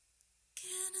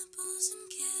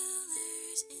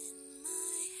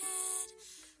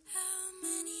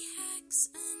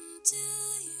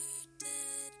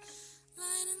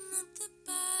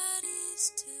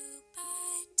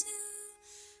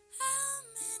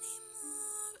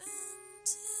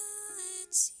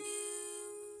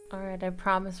All right, I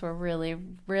promise we're really,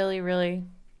 really, really,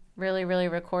 really, really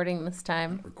recording this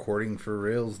time. Recording for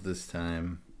reals this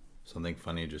time. Something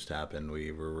funny just happened.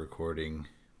 We were recording,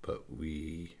 but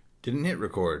we didn't hit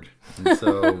record. And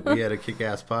so we had a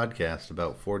kick-ass podcast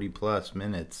about 40 plus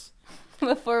minutes.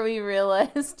 Before we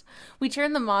realized, we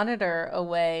turned the monitor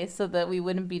away so that we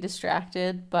wouldn't be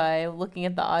distracted by looking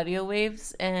at the audio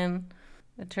waves. And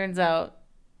it turns out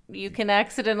you can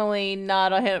accidentally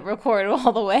not hit record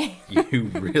all the way.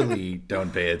 You really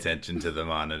don't pay attention to the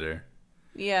monitor.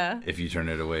 Yeah. If you turn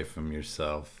it away from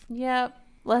yourself. Yep.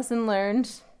 Lesson learned.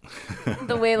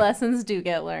 The way lessons do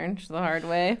get learned the hard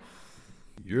way.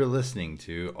 You're listening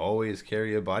to Always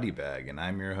Carry a Body Bag, and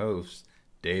I'm your host,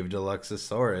 Dave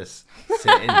Deluxosaurus,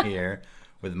 sitting here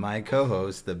with my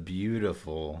co-host, the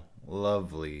beautiful,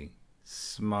 lovely,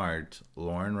 smart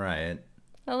Lauren Riot.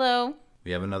 Hello.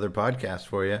 We have another podcast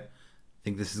for you. I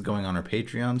think this is going on our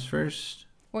Patreons first.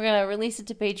 We're going to release it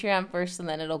to Patreon first, and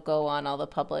then it'll go on all the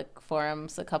public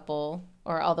forums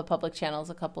all the public channels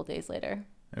a couple days later.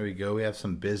 There we go. We have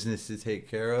some business to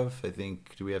take care of. I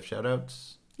think, do we have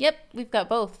shout-outs? Yep, we've got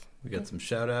both. We got some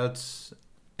shout-outs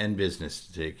and business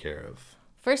to take care of.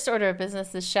 First order of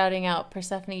business is shouting out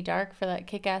Persephone Dark for that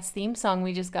kick-ass theme song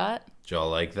we just got. Did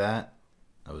y'all like that?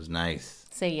 That was nice.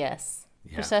 Say yes.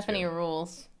 You Persephone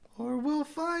rules. Or we'll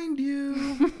find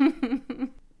you.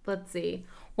 Let's see.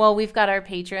 Well, we've got our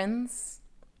patrons.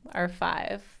 Our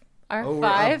five we're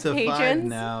up to patrons. 5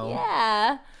 now.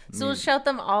 Yeah. So we'll shout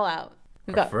them all out.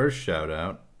 Our first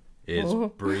shout-out is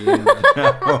Brian.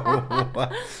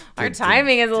 Our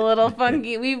timing is a little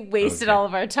funky. We wasted all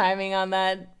of our timing on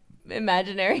that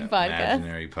imaginary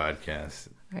podcast.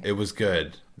 Right. It was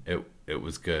good. It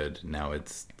was good. Now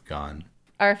it's gone.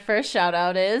 Our first shout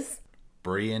out is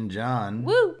Brian John.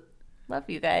 Woo! Love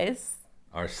you guys.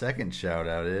 Our second shout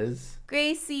out is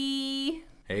Gracie.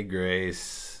 Hey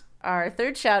Grace. Our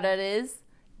third shout out is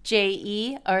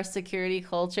JE, our security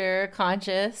culture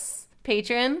conscious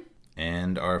patron.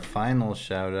 And our final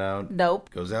shout out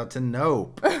goes out to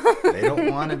Nope. They don't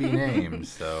want to be named,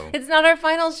 so it's not our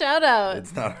final shout out.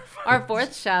 It's not our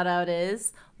fourth shout out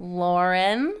is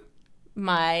Lauren,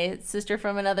 my sister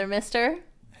from another mister.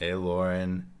 Hey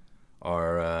Lauren,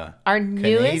 our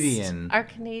Canadian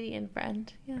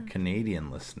friend. Yeah.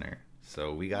 Canadian listener.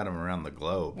 So we got him around the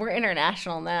globe. We're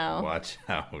international now. Watch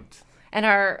out. And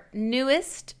our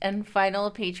newest and final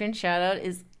patron shout out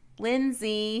is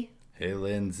Lindsay. Hey,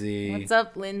 Lindsay. What's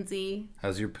up, Lindsay?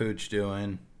 How's your pooch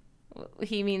doing?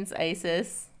 He means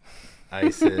Isis.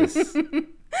 Isis.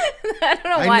 I don't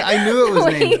know why. I knew it was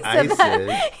named Isis.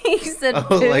 He said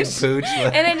pooch. Like pooch.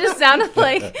 And it just sounded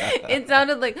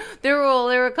like there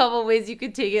were a couple ways you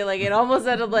could take it. Like it almost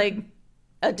sounded like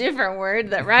a different word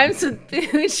that rhymes with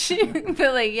pooch.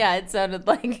 But like, yeah, it sounded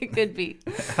like it could be.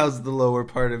 How's the lower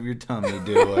part of your tummy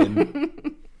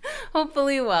doing?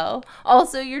 Hopefully well.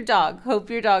 Also, your dog. Hope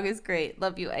your dog is great.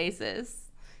 Love you, Isis.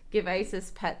 Give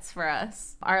Isis pets for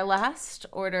us. Our last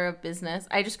order of business.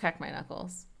 I just cracked my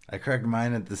knuckles. I cracked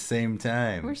mine at the same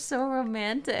time. We're so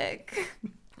romantic.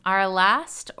 Our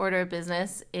last order of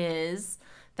business is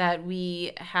that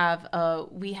we have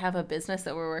a business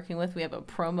that we're working with. We have a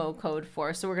promo code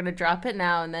for. So we're going to drop it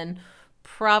now, and then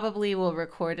probably we'll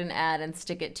record an ad and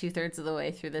stick it 2/3 of the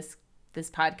way through this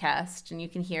podcast, and you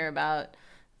can hear about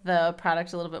the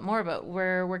product a little bit more. But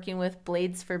we're working with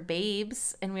Blades for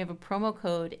Babes, and we have a promo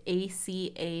code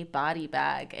ACA Body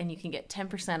Bag, and you can get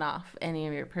 10% off any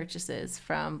of your purchases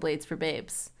from Blades for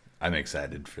Babes. I'm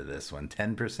excited for this one.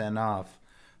 10% off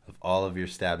of all of your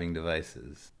stabbing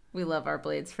devices. We love our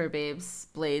Blades for Babes.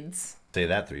 Blades. Say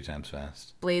that 3 times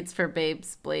fast. Blades for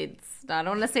Babes. Blades. No, I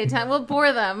don't want to say 10. We'll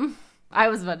bore them. I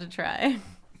was about to try.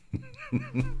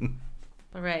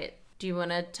 All right. Do you want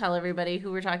to tell everybody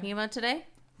who we're talking about today?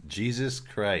 Jesus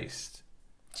Christ.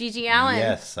 Gigi Allen.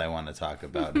 Yes, I want to talk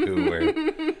about who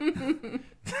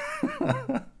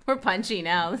We're punchy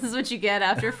now. This is what you get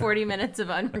after 40 minutes of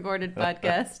unrecorded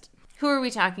podcast. Who are we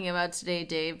talking about today,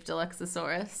 Dave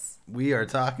Deluxosaurus? We are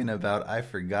talking about, I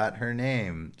forgot her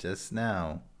name just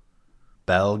now.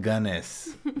 Belle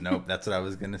Gunness. Nope, that's what I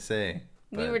was going to say.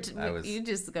 You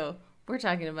just go, we're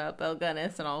talking about Belle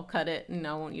Gunness, and I'll cut it.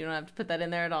 No, you don't have to put that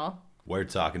in there at all. We're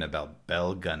talking about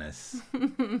Belle Gunness.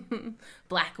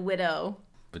 Black Widow.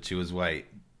 But she was white.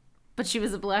 But she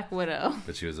was a Black Widow.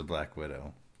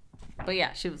 But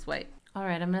yeah, she was white. All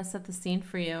right, I'm going to set the scene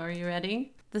for you. Are you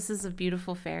ready? This is a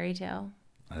beautiful fairy tale.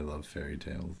 I love fairy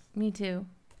tales. Me too.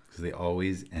 Because they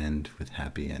always end with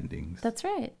happy endings. That's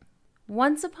right.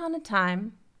 Once upon a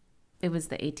time, it was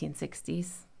the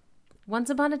 1860s.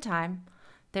 Once upon a time,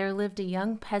 there lived a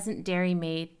young peasant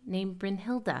dairymaid named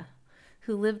Brynhilda,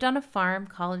 who lived on a farm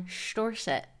called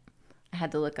Storset. I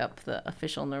had to look up the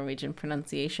official Norwegian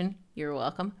pronunciation. You're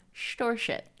welcome.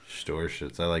 Storset.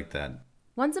 Storshits. I like that.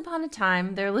 Once upon a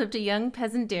time, there lived a young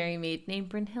peasant dairymaid named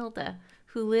Brynhilde,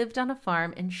 who lived on a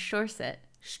farm in Storset,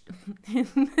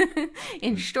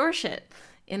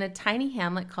 in a tiny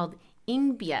hamlet called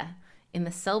Ingbje in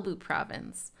the Selbu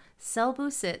province.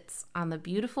 Selbu sits on the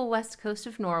beautiful west coast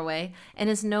of Norway and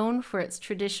is known for its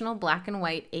traditional black and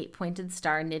white 8-pointed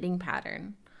star knitting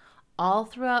pattern. All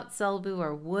throughout Selbu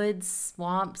are woods,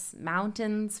 swamps,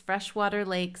 mountains, freshwater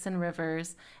lakes and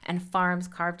rivers, and farms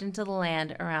carved into the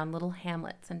land around little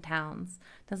hamlets and towns.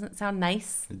 Doesn't it sound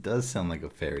nice? It does sound like a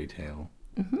fairy tale.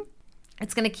 Mm-hmm.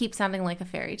 It's going to keep sounding like a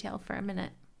fairy tale for a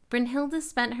minute. Brynhilde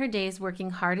spent her days working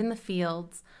hard in the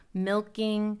fields,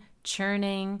 milking,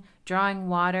 churning, drawing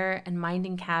water, and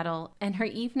minding cattle, and her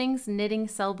evenings knitting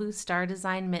Selbu star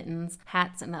design mittens,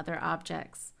 hats, and other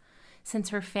objects. Since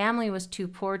her family was too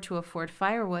poor to afford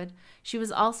firewood, she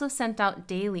was also sent out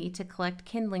daily to collect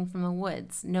kindling from the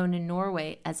woods, known in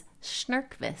Norway as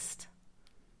Snørkvist.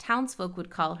 Townsfolk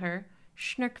would call her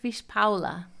Snørkvist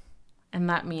Paula, and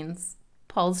that means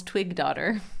Paul's twig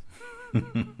daughter.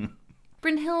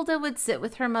 Brynhilde would sit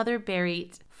with her mother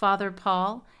Berit, father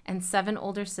Paul, and 7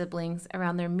 older siblings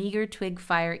around their meager twig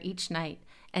fire each night,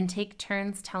 and take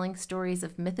turns telling stories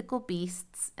of mythical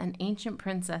beasts and ancient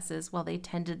princesses while they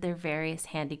tended their various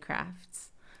handicrafts.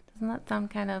 Doesn't that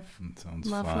sound kind of sounds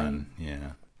lovely? Fun,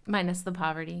 yeah. Minus the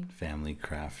poverty. Family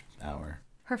craft hour.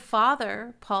 Her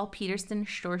father, Paul Peterson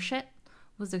Storset,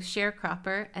 was a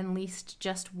sharecropper and leased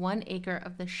just 1 acre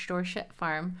of the Storset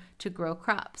farm to grow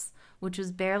crops, which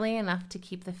was barely enough to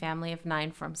keep the family of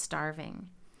 9 from starving.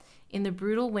 In the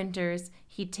brutal winters,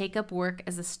 he'd take up work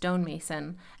as a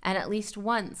stonemason, and at least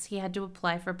once he had to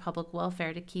apply for public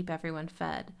welfare to keep everyone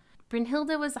fed.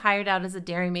 Brynhilde was hired out as a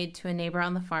dairymaid to a neighbor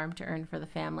on the farm to earn for the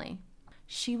family.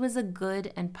 She was a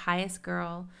good and pious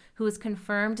girl who was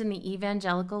confirmed in the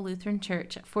Evangelical Lutheran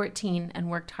Church at 14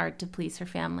 and worked hard to please her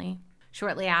family.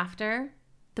 Shortly after,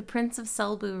 the Prince of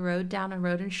Selbu rode down a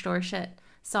road in Storset,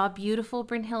 saw beautiful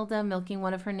Brynhilde milking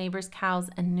one of her neighbor's cows,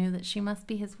 and knew that she must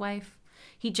be his wife.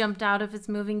 He jumped out of his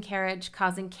moving carriage,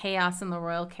 causing chaos in the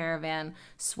royal caravan,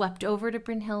 swept over to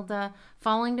Brynhilde,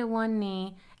 falling to one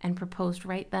knee, and proposed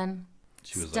right then.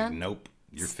 She was like, nope,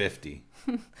 you're 50.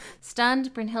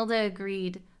 Stunned, Brynhilde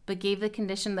agreed, but gave the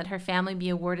condition that her family be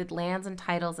awarded lands and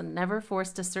titles and never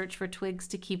forced to search for twigs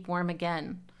to keep warm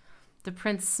again. The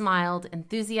prince smiled,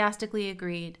 enthusiastically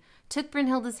agreed, took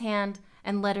Brynhilde's hand,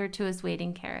 and led her to his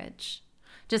waiting carriage.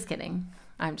 Just kidding.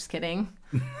 I'm just kidding.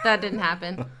 That didn't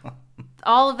happen.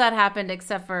 All of that happened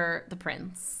except for the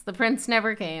prince. The prince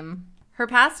never came. Her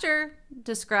pastor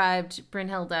described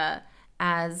Brynhilde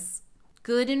as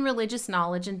good in religious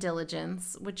knowledge and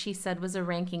diligence, which he said was a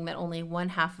ranking that only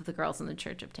 1/2 of the girls in the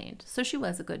church obtained. So she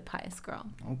was a good, pious girl.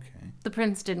 Okay. The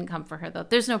prince didn't come for her, though.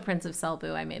 There's no Prince of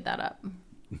Selbu. I made that up.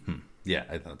 Yeah,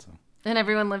 I thought so. And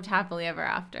everyone lived happily ever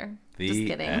after. Just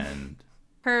kidding. End.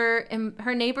 Her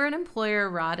neighbor and employer,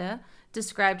 Rada,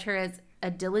 described her as a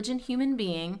diligent human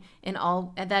being in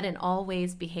all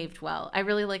ways behaved well. I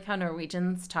really like how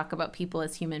Norwegians talk about people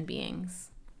as human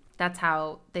beings. That's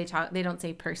how they talk. They don't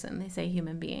say person, they say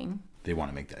human being. They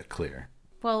want to make that clear.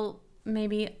 Well,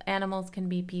 maybe animals can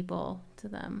be people to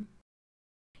them.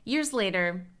 Years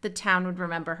later, the town would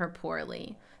remember her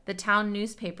poorly. The town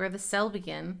newspaper, the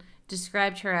Selbygen,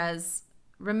 described her as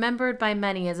remembered by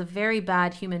many as a very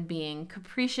bad human being,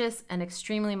 capricious and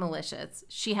extremely malicious.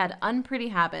 She had unpretty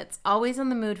habits, always in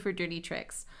the mood for dirty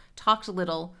tricks, talked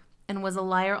little, and was a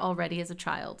liar already as a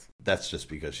child. That's just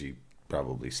because she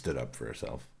probably stood up for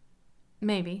herself.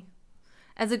 Maybe.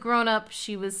 As a grown-up,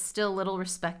 she was still little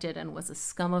respected and was a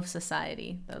scum of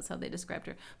society. That's how they described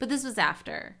her. But this was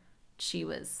after she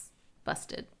was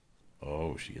busted.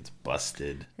 Oh, she gets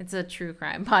busted. It's a true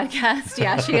crime podcast.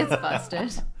 Yeah, she gets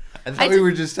busted. I thought we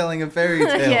were just telling a fairy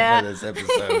tale for this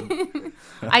episode.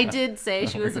 I did say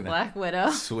she was a black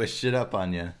widow. Switched it up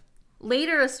on you.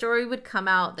 Later, a story would come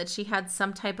out that she had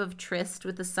some type of tryst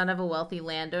with the son of a wealthy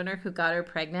landowner who got her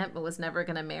pregnant but was never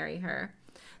going to marry her.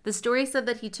 The story said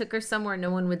that he took her somewhere no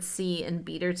one would see and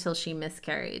beat her till she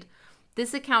miscarried.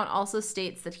 This account also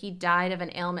states that he died of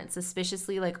an ailment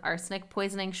suspiciously like arsenic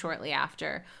poisoning shortly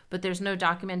after, but there's no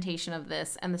documentation of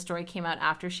this, and the story came out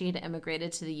after she had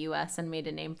immigrated to the U.S. and made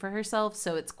a name for herself,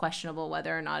 so it's questionable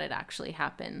whether or not it actually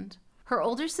happened. Her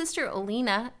older sister,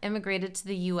 Olena, immigrated to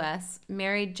the U.S.,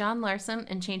 married John Larson,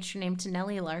 and changed her name to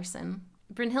Nellie Larson.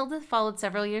 Brynhilde followed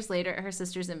several years later at her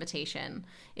sister's invitation.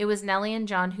 It was Nellie and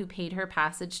John who paid her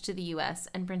passage to the U.S.,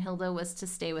 and Brynhilde was to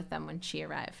stay with them when she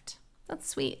arrived. That's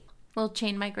sweet. Little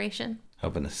chain migration.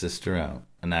 Helping a sister out.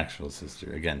 An actual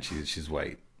sister. Again, she's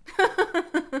white.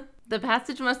 The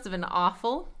passage must have been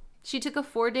awful. She took a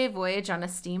 4-day voyage on a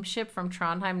steamship from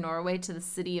Trondheim, Norway to the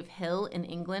city of Hill in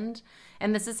England.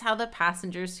 And this is how the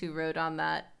passengers who rode on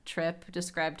that trip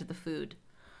described the food.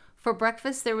 For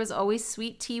breakfast, there was always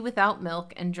sweet tea without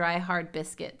milk and dry, hard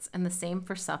biscuits, and the same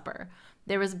for supper.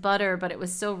 There was butter, but it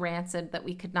was so rancid that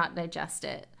we could not digest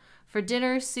it. For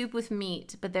dinner, soup with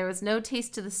meat, but there was no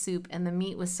taste to the soup, and the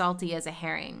meat was salty as a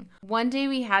herring. One day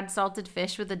we had salted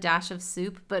fish with a dash of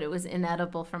soup, but it was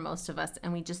inedible for most of us,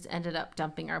 and we just ended up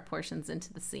dumping our portions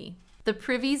into the sea. The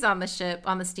privies on the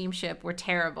steamship, were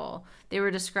terrible. They were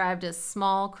described as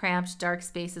small, cramped, dark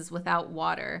spaces without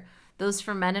water. Those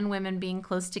for men and women being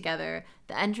close together,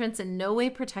 the entrance in no way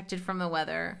protected from the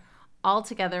weather.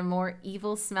 Altogether more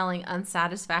evil-smelling,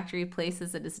 unsatisfactory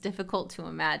places it is difficult to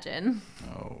imagine.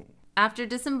 Oh. After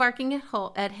disembarking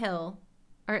at Hill,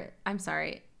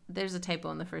 there's a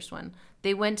typo in the first one.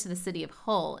 They went to the city of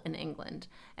Hull in England.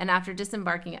 And after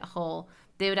disembarking at Hull,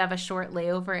 they would have a short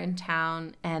layover in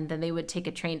town, and then they would take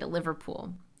a train to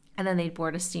Liverpool. And then they'd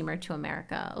board a steamer to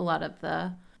America. A lot of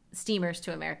the steamers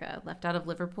to America left out of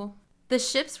Liverpool. The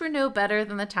ships were no better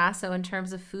than the Tasso in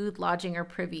terms of food, lodging, or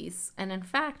privies, and in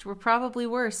fact were probably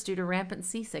worse due to rampant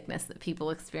seasickness that people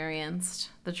experienced.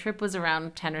 The trip was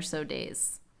around 10 or so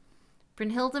days.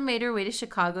 Brynhilda made her way to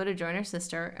Chicago to join her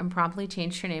sister and promptly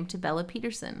changed her name to Bella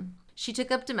Peterson. She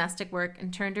took up domestic work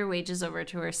and turned her wages over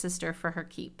to her sister for her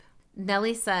keep.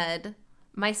 Nellie said,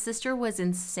 "My sister was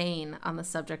insane on the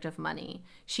subject of money.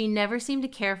 She never seemed to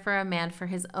care for a man for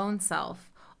his own self,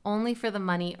 only for the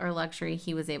money or luxury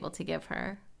he was able to give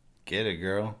her." Get it,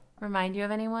 girl. Remind you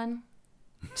of anyone?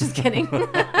 Just kidding.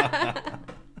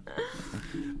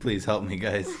 Please help me,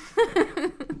 guys.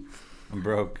 I'm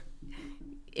broke.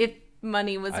 If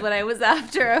money was what I was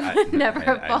after, I would never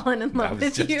have fallen in love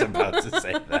with you. I was just about to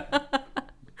say that.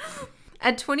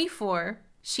 At 24,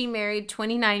 she married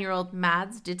 29-year-old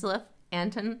Mads Ditlev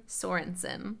Anton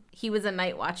Sorensen. He was a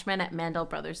night watchman at Mandel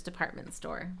Brothers department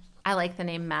store. I like the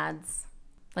name Mads.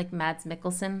 Like Mads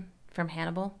Mikkelsen from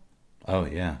Hannibal. Oh,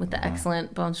 yeah. With the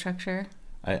excellent bone structure.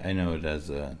 I know it as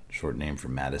a short name for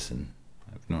Madison.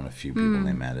 I've known a few people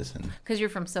named Madison. Because you're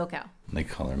from SoCal. They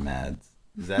call her Mads.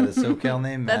 Is that a SoCal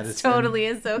name, Madison? That's totally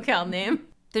a SoCal name.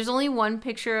 There's only one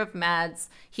picture of Mads.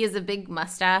 He has a big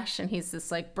mustache, and he's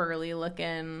this, like, burly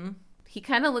looking... He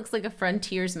kind of looks like a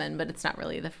frontiersman, but it's not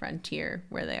really the frontier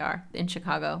where they are in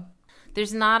Chicago.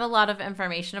 There's not a lot of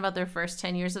information about their first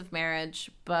 10 years of marriage,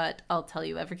 but I'll tell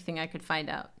you everything I could find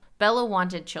out. Bella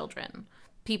wanted children.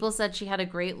 People said she had a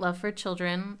great love for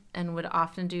children and would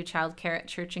often do childcare at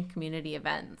church and community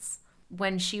events.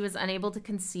 When she was unable to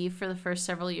conceive for the first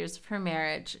several years of her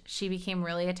marriage, she became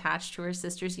really attached to her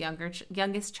sister's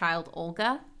youngest child,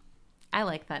 Olga. I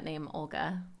like that name,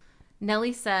 Olga.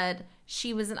 Nellie said,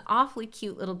 "She was an awfully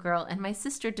cute little girl, and my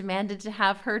sister demanded to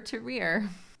have her to rear."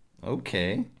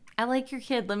 Okay. I like your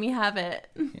kid. Let me have it.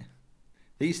 Yeah.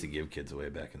 They used to give kids away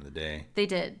back in the day. They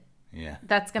did. Yeah.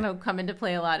 That's going to come into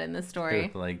play a lot in this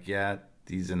story. Like, yeah,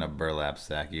 these in a burlap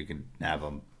sack. You can have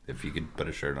them if you could put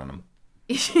a shirt on them.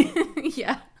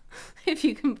 Yeah. If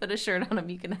you can put a shirt on him,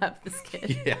 you can have this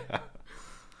kid. Yeah.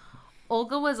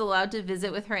 Olga was allowed to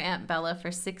visit with her Aunt Bella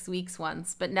for 6 weeks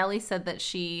once, but Nellie said that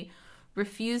she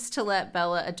refused to let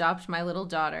Bella adopt my little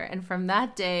daughter, and from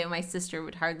that day, my sister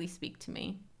would hardly speak to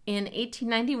me. In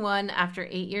 1891, after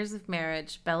 8 years of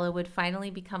marriage, Bella would finally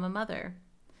become a mother.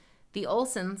 The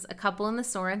Olsons, a couple in the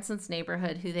Sorensens'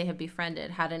 neighborhood who they had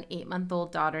befriended, had an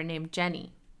 8-month-old daughter named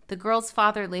Jenny. The girl's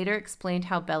father later explained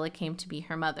how Bella came to be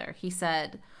her mother. He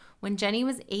said, "When Jenny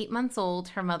was 8 months old,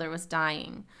 her mother was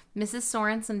dying. Mrs.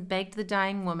 Sorensen begged the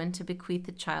dying woman to bequeath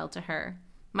the child to her.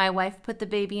 My wife put the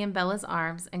baby in Bella's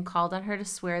arms and called on her to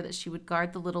swear that she would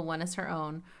guard the little one as her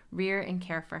own, rear and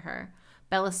care for her.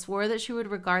 Bella swore that she would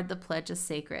regard the pledge as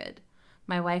sacred.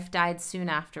 My wife died soon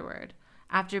afterward.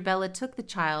 After Bella took the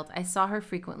child, I saw her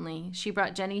frequently. She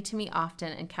brought Jenny to me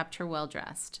often and kept her well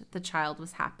dressed. The child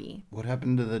was happy." What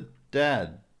happened to the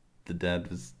dad? The dad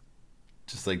was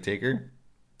just like, take her?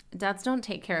 Dads don't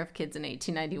take care of kids in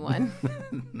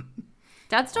 1891.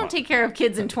 Dads don't take care of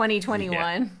kids in 2021.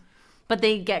 Yeah. But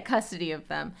they get custody of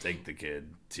them. Take the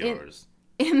kid. It's yours.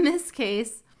 In this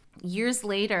case, years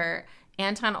later,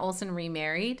 Anton Olsen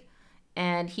remarried,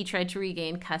 and he tried to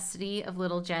regain custody of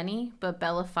little Jenny, but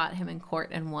Bella fought him in court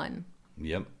and won.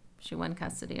 Yep. She won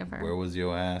custody of her. Where was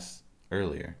your ass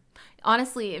earlier?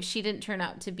 Honestly, if she didn't turn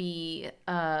out to be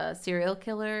a serial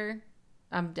killer,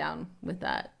 I'm down with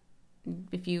that.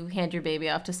 If you hand your baby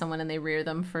off to someone and they rear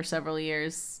them for several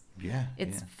years, Yeah.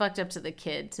 It's fucked up to the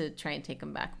kid to try and take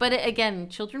him back. But again,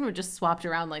 children were just swapped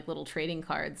around like little trading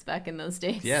cards back in those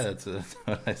days. Yeah, that's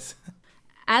what I said.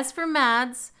 As for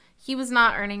Mads, he was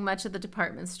not earning much at the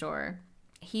department store.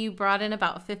 He brought in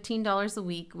about $15 a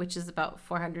week, which is about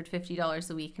 $450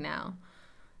 a week now.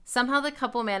 Somehow the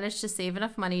couple managed to save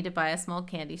enough money to buy a small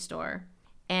candy store.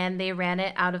 And they ran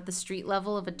it out of the street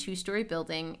level of a 2-story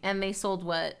building. And they sold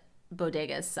what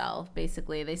bodegas sell.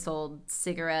 Basically, they sold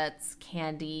cigarettes,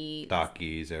 candy.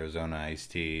 Takis, Arizona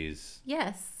iced teas.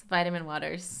 Yes. Vitamin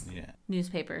waters. Yeah.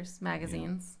 Newspapers,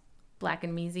 magazines. Black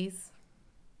and Measies.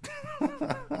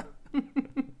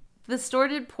 The store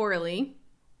did poorly.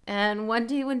 And one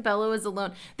day when Bella was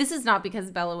alone, this is not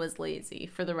because Bella was lazy,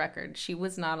 for the record. She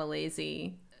was not a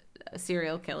lazy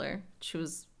serial killer. She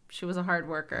was a hard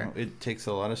worker. Well, it takes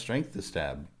a lot of strength to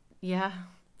stab. Yeah.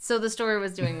 So the store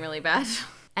was doing really bad.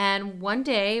 And one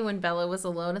day when Bella was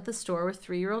alone at the store with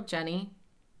 3-year-old Jenny,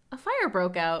 a fire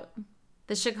broke out.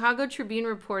 The Chicago Tribune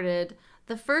reported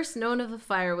the first known of the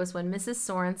fire was when Mrs.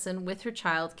 Sorensen with her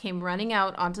child came running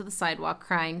out onto the sidewalk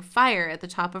crying fire at the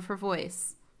top of her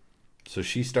voice. So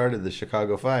she started the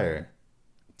Chicago fire.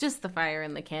 Just the fire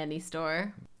in the candy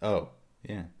store. Oh,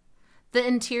 yeah. The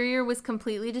interior was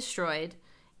completely destroyed,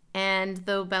 and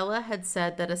though Bella had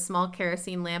said that a small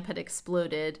kerosene lamp had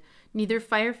exploded, neither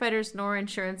firefighters nor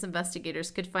insurance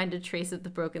investigators could find a trace of the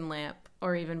broken lamp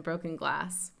or even broken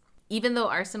glass. Even though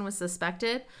arson was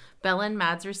suspected, Bella and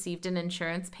Mads received an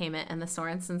insurance payment and the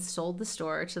Sorensens sold the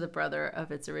store to the brother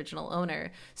of its original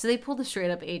owner. So they pulled a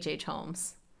straight up HH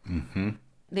Holmes. Mm-hmm.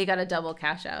 They got a double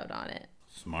cash out on it.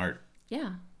 Smart.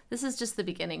 Yeah. This is just the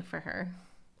beginning for her.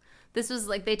 This was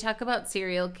like, they talk about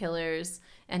serial killers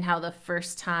and how the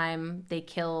first time they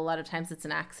kill, a lot of times it's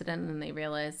an accident and they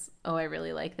realize, oh, I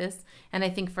really like this. And I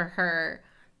think for her,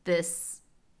 this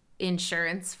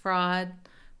insurance fraud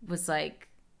was like,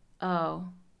 oh,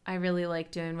 I really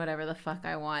like doing whatever the fuck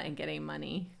I want and getting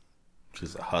money.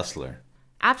 She's a hustler.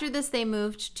 After this, they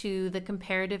moved to the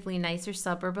comparatively nicer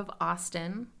suburb of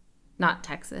Austin. Not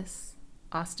Texas.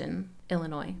 Austin,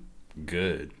 Illinois.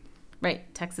 Good.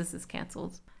 Right. Texas is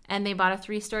canceled. And they bought a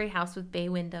 3-story house with bay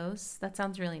windows. That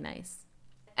sounds really nice.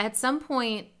 At some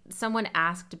point, someone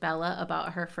asked Bella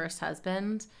about her first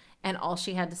husband, and all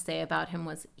she had to say about him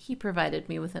was, he provided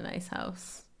me with a nice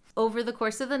house. Over the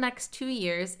course of the next 2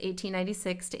 years,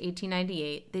 1896 to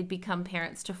 1898, they'd become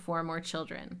parents to 4 more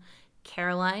children.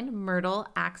 Caroline, Myrtle,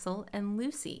 Axel, and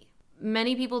Lucy.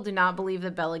 Many people do not believe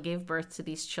that Bella gave birth to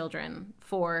these children.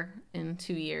 4 in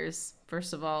 2 years,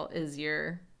 first of all,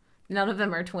 none of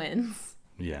them are twins.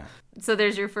 Yeah. So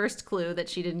there's your first clue that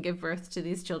she didn't give birth to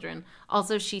these children.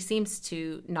 Also, she seems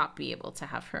to not be able to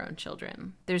have her own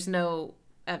children. There's no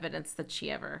evidence that she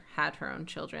ever had her own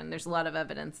children. There's a lot of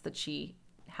evidence that she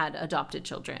had adopted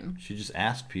children. She just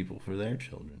asked people for their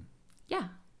children. Yeah.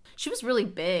 She was really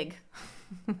big.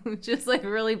 Just like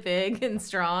really big and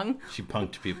strong. She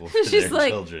punked people for She's their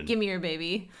like, children. Give me your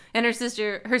baby. And her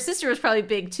sister was probably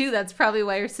big too. That's probably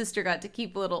why her sister got to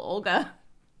keep little Olga.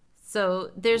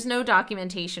 So there's no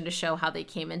documentation to show how they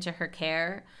came into her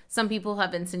care. Some people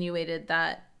have insinuated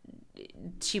that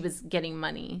she was getting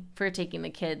money for taking the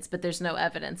kids, but there's no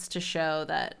evidence to show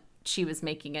that she was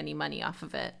making any money off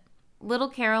of it. Little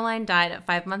Caroline died at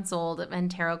 5 months old of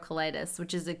enterocolitis,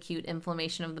 which is acute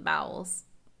inflammation of the bowels.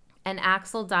 And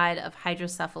Axel died of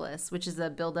hydrocephalus, which is a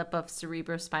buildup of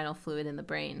cerebrospinal fluid in the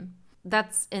brain.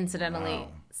 That's incidentally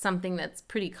something that's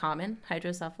pretty common,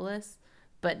 hydrocephalus,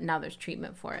 but now there's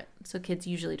treatment for it. So kids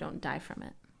usually don't die from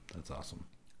it. That's awesome.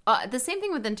 The same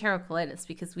thing with enterocolitis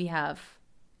because we have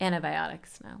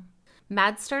antibiotics now.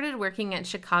 Mads started working at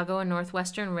Chicago and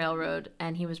Northwestern Railroad,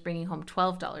 and he was bringing home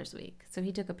 $12 a week. So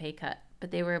he took a pay cut, but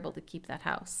they were able to keep that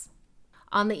house.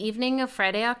 On the evening of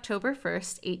Friday, October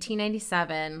 1st,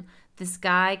 1897, this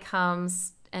guy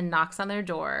comes and knocks on their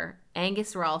door,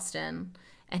 Angus Ralston,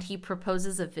 and he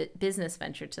proposes a business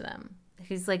venture to them.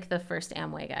 He's like the first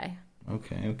Amway guy.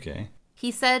 Okay.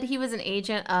 He said he was an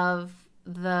agent of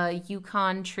the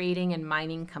Yukon Trading and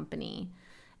Mining Company,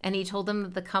 and he told them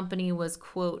that the company was,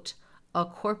 quote, a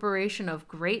corporation of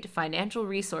great financial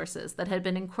resources that had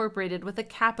been incorporated with a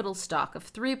capital stock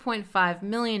of $3.5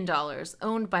 million,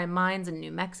 owned by mines in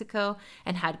New Mexico,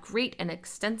 and had great and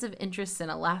extensive interests in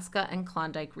Alaska and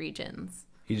Klondike regions.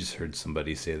 He just heard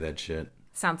somebody say that shit.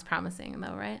 Sounds promising,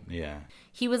 though, right? Yeah.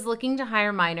 He was looking to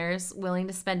hire miners, willing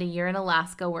to spend a year in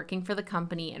Alaska working for the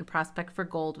company and prospect for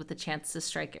gold with a chance to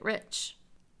strike it rich.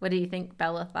 What do you think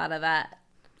Bella thought of that?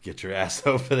 Get your ass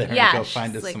over there and go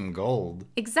find us some gold.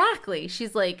 Exactly.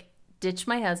 She's like, ditch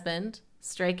my husband,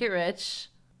 strike it rich.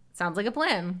 Sounds like a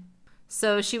plan.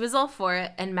 So she was all for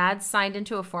it, and Mads signed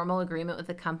into a formal agreement with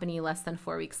the company less than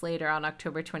 4 weeks later on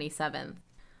October 27th.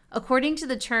 According to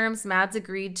the terms, Mads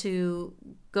agreed to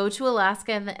go to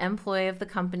Alaska in the employ of the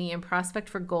company and prospect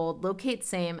for gold, locate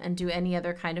same, and do any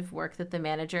other kind of work that the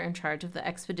manager in charge of the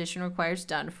expedition requires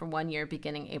done for 1 year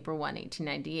beginning April 1,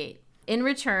 1898. In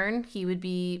return, he would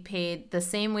be paid the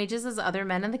same wages as other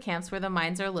men in the camps where the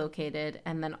mines are located,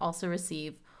 and then also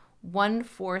receive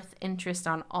 1/4 interest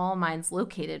on all mines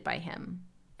located by him.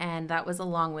 And that was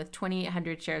along with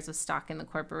 2,800 shares of stock in the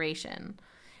corporation.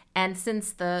 And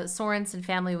since the Sorensen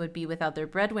family would be without their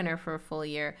breadwinner for a full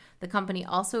year, the company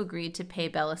also agreed to pay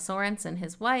Belle Sorensen,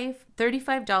 his wife,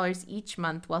 $35 each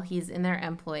month while he's in their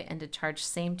employ and to charge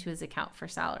same to his account for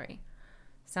salary.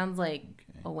 Sounds like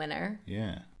a winner.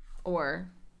 Yeah.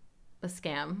 Or a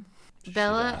scam. Should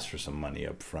Bella ask for some money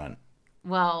up front.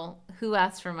 Well, who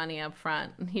asked for money up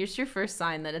front? Here's your first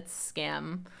sign that it's a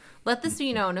scam. Let this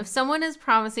be known. If someone is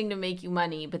promising to make you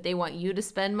money, but they want you to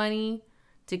spend money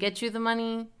to get you the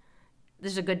money,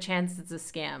 there's a good chance it's a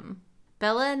scam.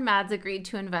 Bella and Mads agreed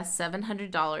to invest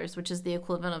 $700, which is the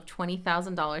equivalent of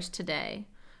 $20,000 today,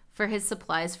 for his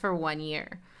supplies for 1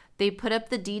 year. They put up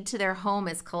the deed to their home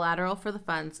as collateral for the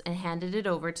funds and handed it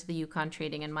over to the Yukon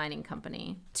Trading and Mining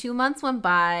Company. 2 months went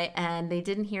by and they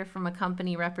didn't hear from a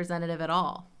company representative at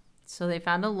all. So they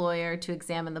found a lawyer to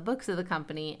examine the books of the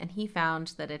company, and he found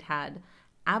that it had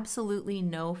absolutely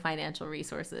no financial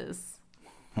resources.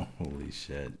 Holy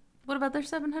shit. What about their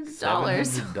 $700?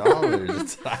 $700.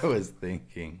 That's what I was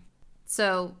thinking.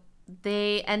 So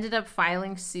they ended up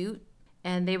filing suit,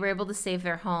 and they were able to save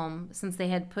their home. Since they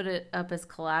had put it up as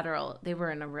collateral, they were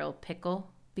in a real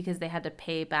pickle because they had to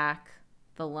pay back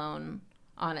the loan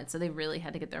on it. So they really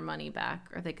had to get their money back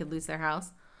or they could lose their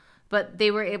house. But they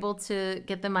were able to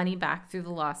get the money back through the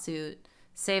lawsuit,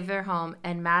 save their home,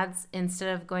 and Mads,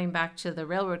 instead of going back to the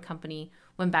railroad company,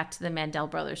 went back to the Mandel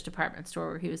Brothers department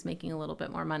store where he was making a little bit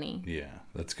more money. Yeah,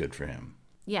 that's good for him.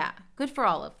 Yeah, good for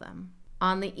all of them.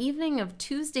 On the evening of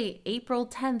Tuesday, April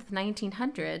 10th,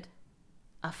 1900,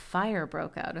 a fire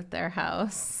broke out at their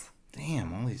house.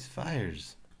 Damn, all these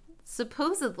fires.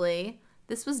 Supposedly,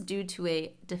 this was due to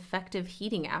a defective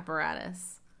heating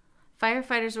apparatus.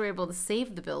 Firefighters were able to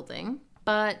save the building,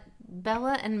 but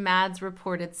Bella and Mads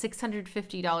reported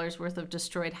 $650 worth of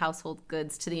destroyed household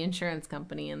goods to the insurance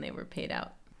company, and they were paid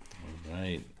out. All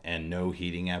right. And no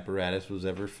heating apparatus was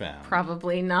ever found.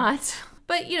 Probably not.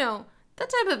 But, that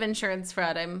type of insurance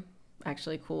fraud I'm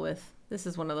actually cool with. This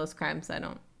is one of those crimes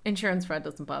insurance fraud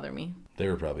doesn't bother me. They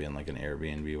were probably in like an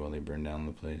Airbnb while they burned down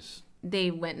the place.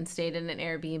 They went and stayed in an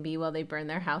Airbnb while they burned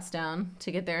their house down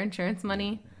to get their insurance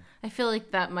money. I feel like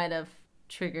that might have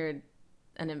triggered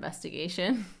an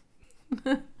investigation.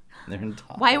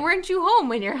 Why weren't you home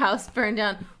when your house burned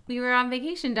down? We were on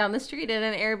vacation down the street at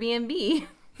an Airbnb.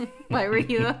 Why were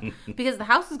you? Because the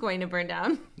house was going to burn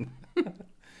down. We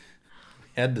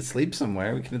had to sleep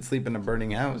somewhere. We couldn't sleep in a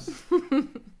burning house.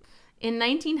 In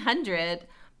 1900,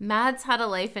 Mads had a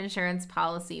life insurance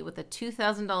policy with a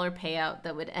 $2,000 payout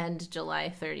that would end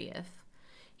July 30th.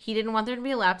 He didn't want there to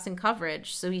be a lapse in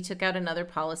coverage, so he took out another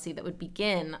policy that would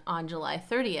begin on July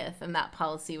 30th, and that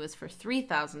policy was for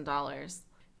 $3,000.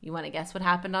 You want to guess what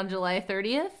happened on July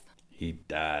 30th? He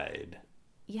died.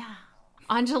 Yeah.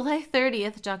 On July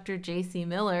 30th, Dr. J.C.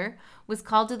 Miller was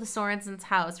called to the Sorensen's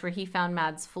house where he found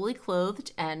Mads fully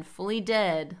clothed and fully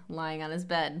dead, lying on his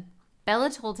bed. Bella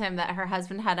told him that her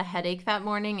husband had a headache that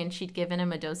morning and she'd given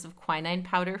him a dose of quinine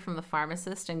powder from the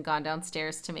pharmacist and gone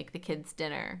downstairs to make the kids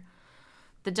dinner.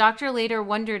 The doctor later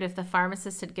wondered if the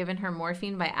pharmacist had given her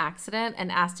morphine by accident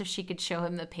and asked if she could show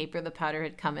him the paper the powder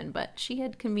had come in, but she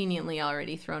had conveniently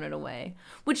already thrown it away.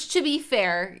 Which, to be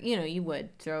fair, you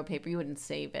would throw a paper, you wouldn't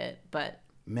save it, but...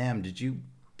 Ma'am, did you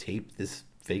tape this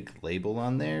fake label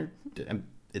on there?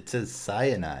 It says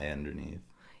cyanide underneath.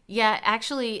 Yeah,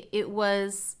 actually, it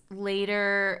was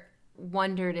later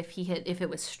wondered if it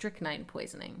was strychnine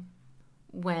poisoning.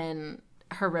 When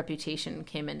her reputation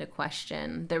came into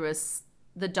question,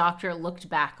 the doctor looked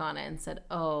back on it and said,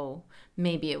 oh,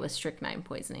 maybe it was strychnine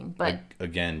poisoning. But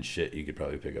again, shit you could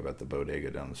probably pick up at the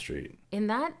bodega down the street. In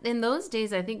those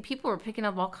days, I think people were picking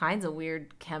up all kinds of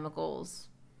weird chemicals.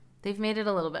 They've made it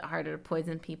a little bit harder to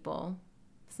poison people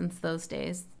since those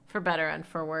days, for better and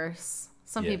for worse.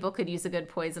 Some people could use a good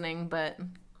poisoning, but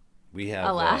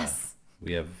alas.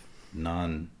 We have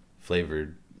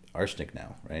non-flavored arsenic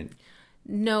now, right?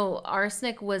 No,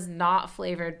 arsenic was not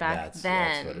flavored back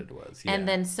then. That's what it was. Yeah. And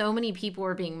then so many people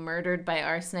were being murdered by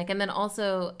arsenic. And then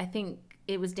also, I think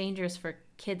it was dangerous for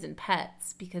kids and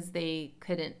pets because they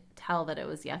couldn't tell that it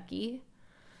was yucky.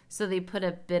 So they put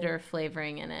a bitter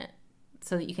flavoring in it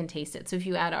so that you can taste it. So if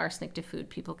you add arsenic to food,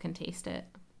 people can taste it.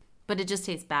 But it just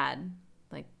tastes bad.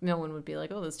 Like, no one would be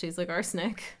like, oh, this tastes like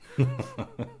arsenic.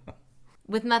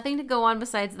 With nothing to go on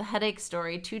besides the headache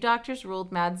story, 2 doctors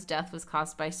ruled Mad's death was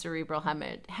caused by cerebral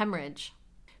hemorrhage.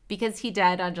 Because he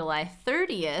died on July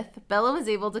 30th, Bella was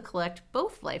able to collect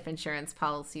both life insurance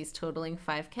policies totaling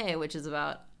 $5,000, which is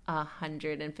about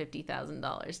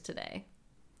 $150,000 today.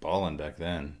 Ballin' back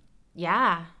then.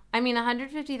 Yeah. I mean,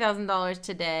 $150,000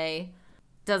 today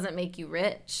doesn't make you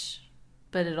rich,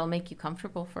 but it'll make you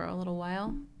comfortable for a little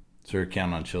while. So her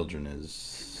count on children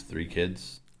is 3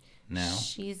 kids now?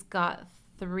 She's got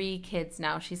 3 kids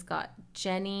now. She's got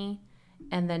Jenny,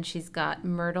 and then she's got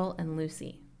Myrtle and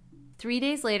Lucy. 3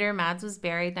 days later, Mads was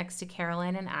buried next to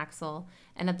Caroline and Axel,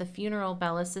 and at the funeral,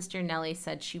 Bella's sister Nellie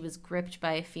said she was gripped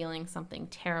by a feeling something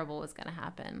terrible was going to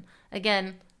happen.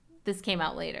 Again, this came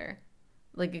out later.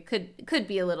 Like, it could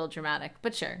be a little dramatic,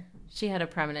 but sure. She had a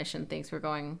premonition things were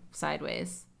going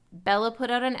sideways. Bella put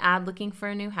out an ad looking for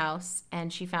a new house,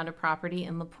 and she found a property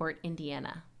in LaPorte,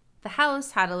 Indiana. The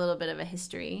house had a little bit of a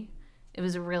history. It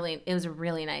was a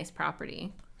really nice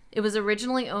property. It was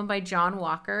originally owned by John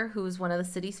Walker, who was one of the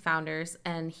city's founders,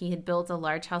 and he had built a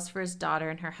large house for his daughter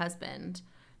and her husband.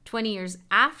 20 years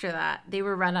after that, they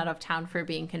were run out of town for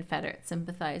being Confederate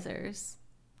sympathizers.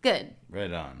 Good.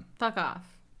 Right on. Fuck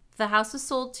off. The house was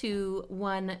sold to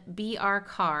one B.R.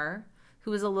 Carr,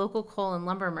 who was a local coal and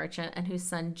lumber merchant and whose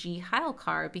son G. Heil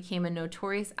Carr became a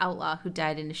notorious outlaw who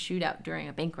died in a shootout during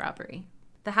a bank robbery.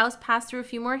 The house passed through a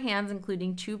few more hands,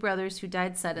 including 2 brothers who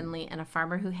died suddenly and a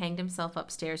farmer who hanged himself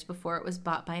upstairs before it was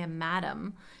bought by a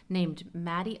madam named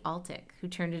Maddie Altick, who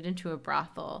turned it into a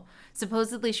brothel.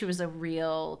 Supposedly she was a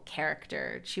real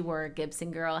character. She wore a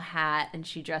Gibson Girl hat and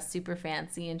she dressed super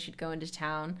fancy and she'd go into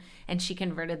town, and she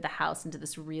converted the house into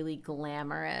this really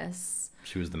glamorous...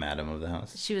 She was the madam of the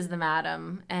house? She was the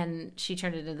madam, and she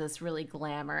turned it into this really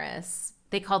glamorous...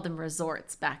 They called them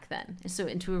resorts back then. So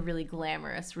into a really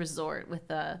glamorous resort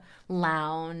with a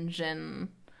lounge and...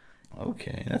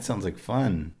 Okay, that sounds like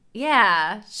fun.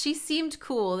 Yeah, she seemed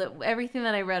cool. That everything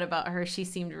that I read about her, she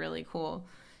seemed really cool.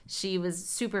 She was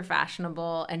super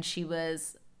fashionable, and she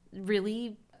was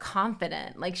really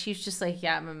confident. Like, she was just like,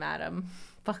 yeah, I'm a madam.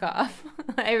 Fuck off.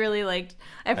 I really liked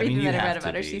everything that I read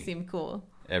about her. She seemed cool.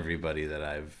 Everybody that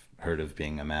I've heard of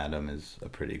being a madam is a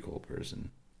pretty cool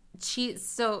person.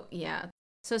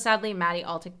 So sadly, Maddie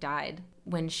Altick died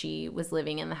when she was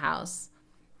living in the house.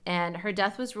 And her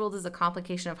death was ruled as a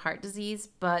complication of heart disease,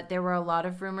 but there were a lot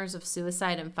of rumors of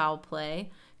suicide and foul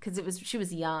play because she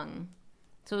was young.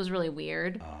 So it was really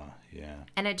weird. Yeah.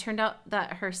 And it turned out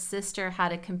that her sister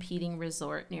had a competing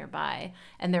resort nearby,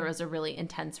 and there was a really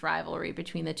intense rivalry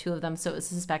between the two of them, so it was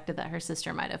suspected that her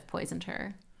sister might have poisoned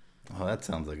her. Oh, that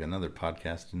sounds like another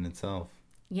podcast in itself.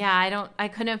 Yeah, I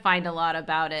couldn't find a lot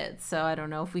about it, so I don't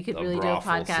know if we could really do a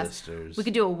podcast. Sisters. We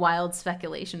could do a wild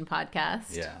speculation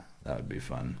podcast. Yeah, that would be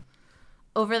fun.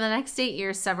 Over the next 8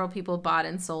 years, several people bought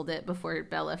and sold it before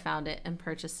Bella found it and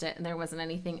purchased it, and there wasn't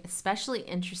anything especially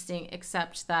interesting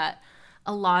except that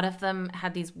a lot of them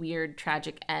had these weird,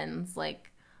 tragic ends,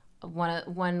 like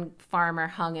one farmer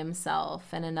hung himself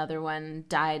and another one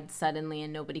died suddenly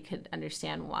and nobody could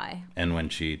understand why. And when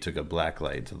she took a black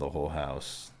light to the whole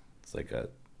house, it's like a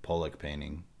Pollock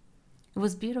painting. It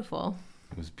was beautiful.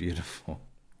 It was beautiful.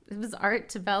 It was art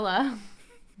to Bella.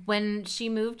 When she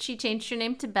moved, she changed her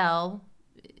name to Belle.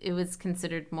 It was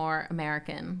considered more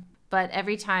American. But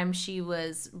every time she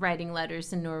was writing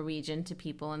letters in Norwegian to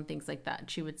people and things like that,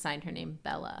 she would sign her name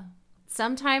Bella.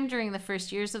 Sometime during the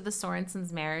first years of the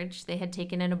Sorensons' marriage, they had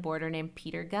taken in a boarder named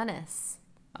Peter Gunness.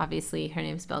 Obviously, her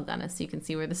name's Belle Gunness, so you can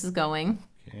see where this is going.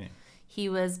 Okay. He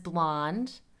was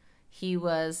blonde. He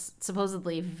was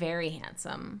supposedly very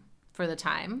handsome for the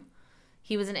time.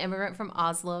 He was an immigrant from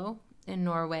Oslo in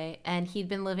Norway, and he'd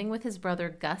been living with his brother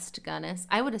Gust Gunness.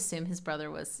 I would assume his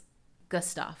brother was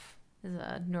Gustav, is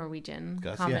a Norwegian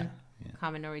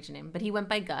common Norwegian name, but he went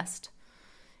by Gust.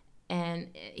 And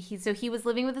he was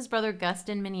living with his brother Gust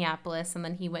in Minneapolis, and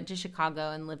then he went to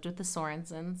Chicago and lived with the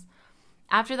Sorensons.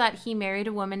 After that, he married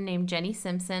a woman named Jenny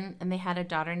Simpson, and they had a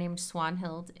daughter named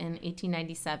Swanhild in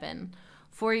 1897.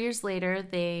 4 years later,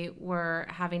 they were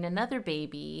having another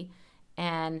baby,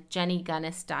 and Jenny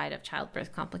Gunness died of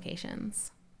childbirth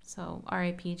complications. So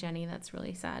R.I.P. Jenny, that's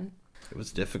really sad. It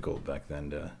was difficult back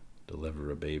then to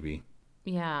deliver a baby.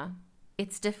 Yeah,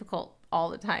 it's difficult all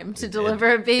the time to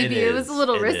deliver a baby. It was a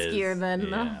little riskier than...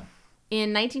 Yeah.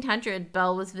 In 1900,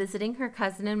 Belle was visiting her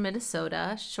cousin in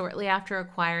Minnesota shortly after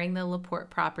acquiring the LaPorte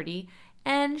property,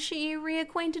 and she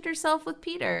reacquainted herself with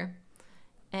Peter.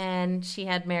 And she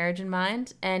had marriage in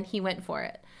mind, and he went for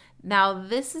it. Now,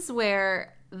 this is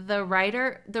where the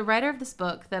writer of this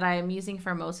book that I am using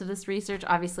for most of this research,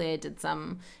 obviously I did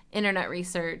some internet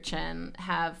research and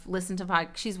have listened to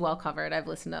she's well covered. I've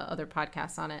listened to other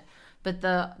podcasts on it. But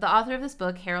the author of this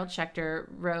book, Harold Schechter,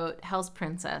 wrote Hell's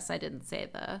Princess. I didn't say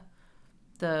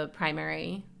the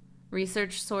primary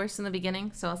research source in the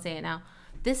beginning, so I'll say it now.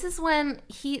 This is when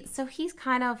he's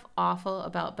kind of awful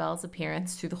about Belle's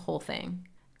appearance through the whole thing.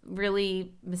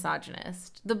 Really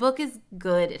misogynist. The book is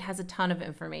good. It has a ton of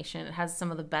information. It has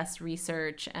some of the best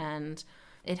research, and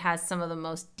it has some of the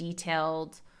most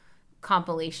detailed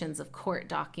compilations of court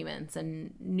documents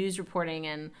and news reporting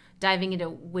and diving into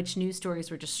which news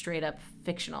stories were just straight up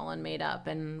fictional and made up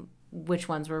and which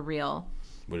ones were real.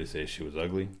 What did he say? She was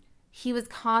ugly? He was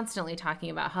constantly talking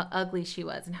about how ugly she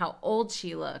was and how old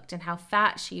she looked and how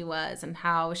fat she was and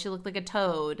how she looked like a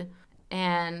toad.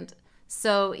 And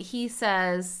so he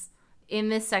says, in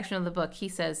this section of the book, he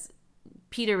says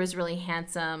Peter was really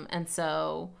handsome, and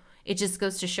so it just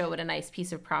goes to show what a nice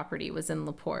piece of property was in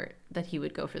LaPorte that he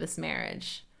would go for this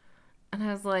marriage. And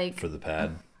I was like... For the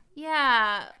pad?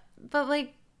 Yeah, but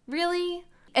like, really?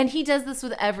 And he does this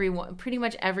with everyone, pretty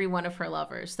much every one of her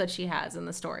lovers that she has in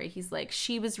the story. He's like,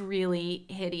 she was really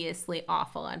hideously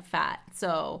awful and fat,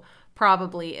 so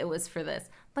probably it was for this.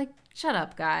 Like, shut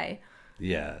up, guy.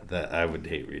 Yeah, that I would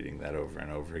hate reading that over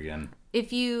and over again.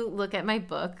 If you look at my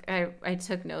book, I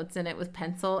took notes in it with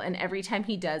pencil, and every time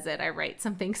he does it, I write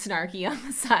something snarky on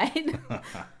the side.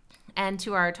 And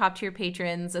to our top tier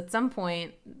patrons, at some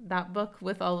point, that book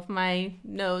with all of my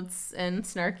notes and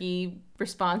snarky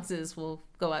responses will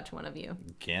go out to one of you.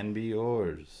 Can be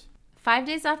yours. 5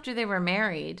 days after they were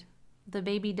married, the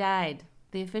baby died.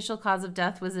 The official cause of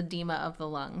death was edema of the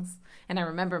lungs. And I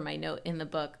remember my note in the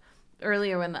book.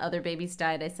 Earlier when the other babies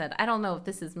died, I said, I don't know if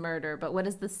this is murder, but what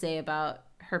does this say about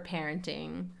her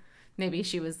parenting? Maybe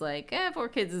she was like, 4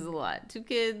 kids is a lot. 2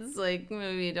 kids, like,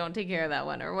 maybe don't take care of that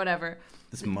one or whatever.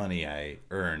 This money I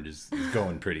earned is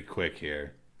going pretty quick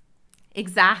here.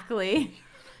 Exactly.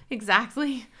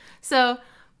 So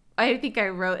I think I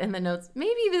wrote in the notes,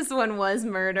 maybe this one was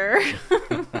murder.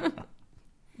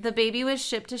 The baby was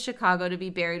shipped to Chicago to be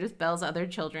buried with Belle's other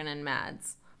children and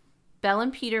Mads. Belle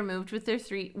and Peter moved with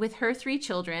her 3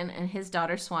 children and his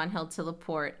daughter Swanhild to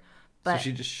LaPorte. But so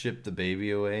she just shipped the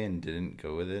baby away and didn't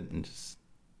go with it and just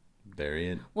bury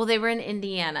it? Well, they were in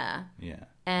Indiana. Yeah.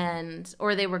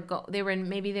 Or they were in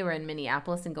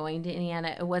Minneapolis and going to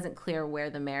Indiana. It wasn't clear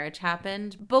where the marriage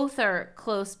happened. Both are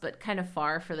close but kind of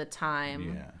far for the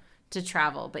time to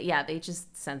travel. But yeah, they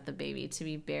just sent the baby to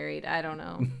be buried. I don't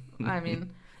know. I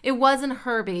mean, it wasn't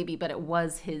her baby, but it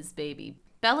was his baby.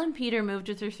 Belle and Peter moved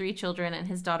with their 3 children and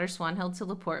his daughter Swanhild to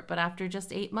LaPorte, but after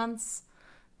just 8 months,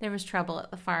 there was trouble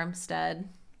at the farmstead.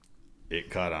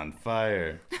 It caught on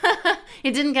fire.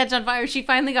 It didn't catch on fire. She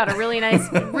finally got a really nice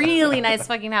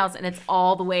fucking house, and it's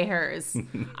all the way hers.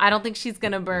 I don't think she's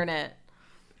going to burn it.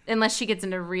 Unless she gets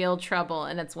into real trouble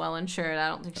and it's well insured, I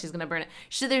don't think she's going to burn it.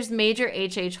 There's major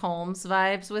HH Holmes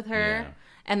vibes with her,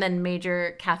 and then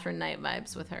major Catherine Knight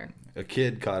vibes with her. A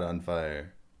kid caught on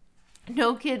fire.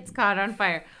 No kids caught on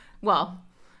fire. Well,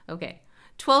 okay.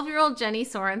 12-year-old Jenny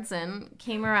Sorensen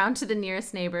came around to the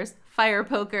nearest neighbors, fire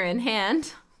poker in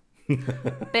hand,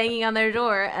 banging on their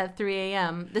door at 3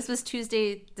 a.m. This was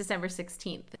Tuesday, December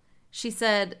 16th. She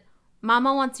said,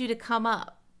 Mama wants you to come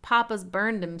up. Papa's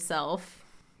burned himself.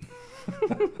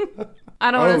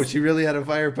 She really had a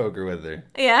fire poker with her.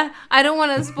 Yeah, I don't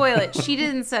want to spoil it. She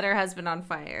didn't set her husband on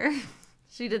fire.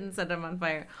 She didn't set him on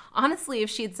fire. Honestly, if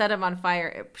she'd set him on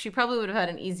fire, she probably would have had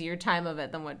an easier time of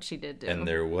it than what she did do. And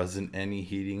there wasn't any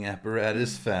heating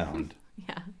apparatus found.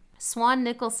 Yeah. Swan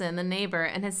Nicholson, the neighbor,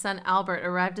 and his son Albert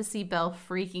arrived to see Belle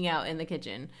freaking out in the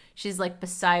kitchen. She's like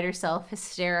beside herself,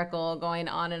 hysterical, going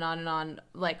on and on and on,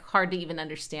 like hard to even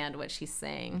understand what she's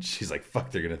saying. She's like,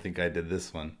 fuck, they're going to think I did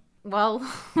this one. Well,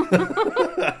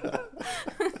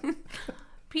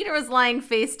 Peter was lying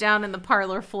face down in the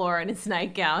parlor floor in his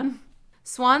nightgown.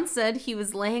 Swan said he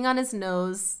was laying on his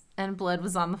nose and blood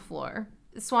was on the floor.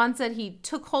 Swan said he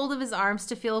took hold of his arms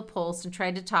to feel a pulse and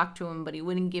tried to talk to him, but he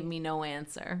wouldn't give me no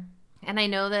answer. And I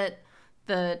know that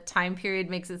the time period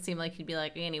makes it seem like he'd be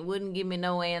like, and he wouldn't give me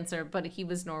no answer, but he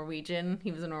was Norwegian.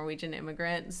 He was a Norwegian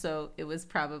immigrant, so it was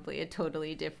probably a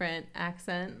totally different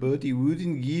accent. But he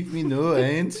wouldn't give me no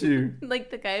answer.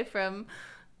 Like the guy from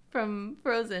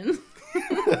Frozen.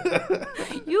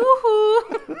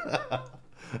 Yoo-hoo!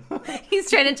 He's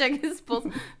trying to check his pulse.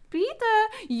 Peter,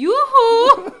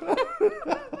 yoo-hoo!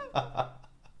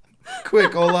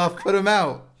 Quick, Olaf, put him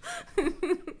out.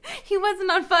 He wasn't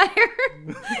on fire.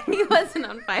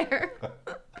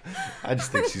 I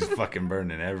just think she's fucking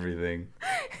burning everything.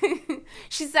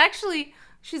 She's actually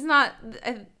She's not...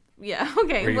 yeah,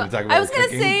 okay. Were you Well, talking about I was going to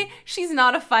cooking? say she's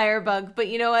not a firebug, but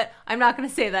you know what? I'm not going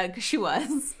to say that because she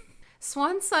was.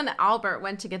 Swan's son Albert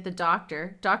went to get the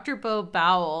doctor, Dr. Beau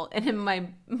Bowell, and in my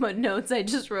notes I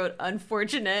just wrote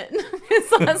unfortunate.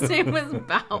 His last name was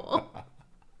Bowell.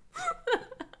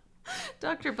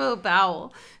 Dr. Beau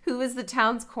Bowell, who was the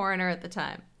town's coroner at the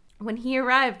time. When he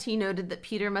arrived, he noted that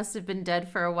Peter must have been dead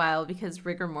for a while because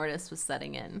rigor mortis was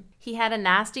setting in. He had a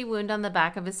nasty wound on the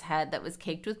back of his head that was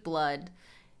caked with blood,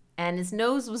 and his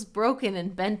nose was broken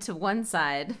and bent to one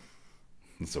side.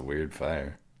 It's a weird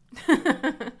fire.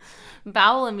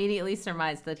 Bowell immediately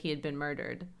surmised that he had been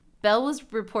murdered. Belle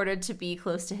was reported to be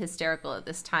close to hysterical at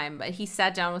this time, but he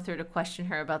sat down with her to question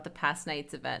her about the past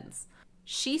night's events.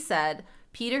 She said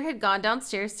Peter had gone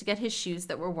downstairs to get his shoes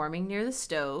that were warming near the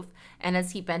stove, and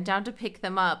as he bent down to pick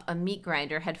them up, a meat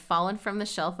grinder had fallen from the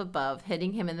shelf above,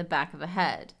 hitting him in the back of the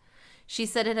head. She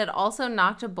said it had also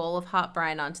knocked a bowl of hot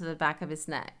brine onto the back of his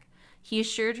neck. He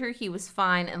assured her he was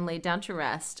fine and laid down to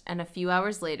rest, and a few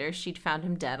hours later, she'd found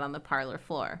him dead on the parlor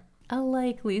floor. A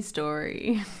likely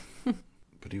story.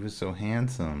 But he was so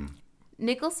handsome.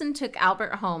 Nicholson took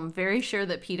Albert home, very sure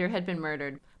that Peter had been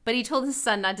murdered, but he told his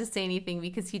son not to say anything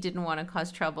because he didn't want to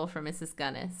cause trouble for Mrs.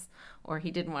 Gunness. Or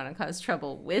he didn't want to cause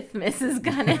trouble with Mrs.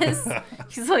 Gunness.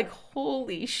 He's like,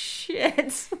 holy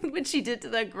shit, what she did to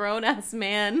that grown-ass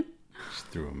man. She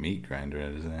threw a meat grinder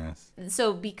at his ass.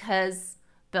 So because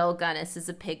Belle Gunness is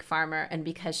a pig farmer and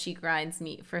because she grinds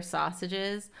meat for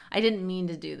sausages, I didn't mean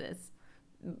to do this.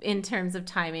 In terms of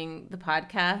timing the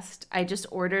podcast, I just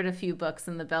ordered a few books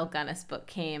and the Belle Gunness book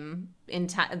came in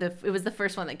time. It was the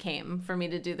first one that came for me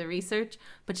to do the research,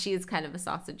 but she is kind of a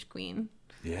sausage queen.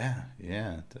 Yeah,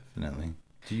 definitely.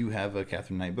 Do you have a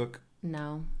Catherine Knight book?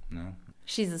 No. No?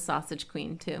 She's a sausage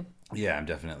queen too. Yeah, I'm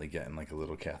definitely getting like a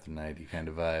little Catherine Knight-y kind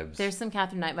of vibes. There's some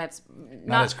Catherine Knight vibes.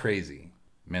 Not as crazy,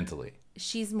 mentally.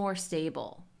 She's more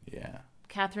stable. Yeah.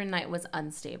 Catherine Knight was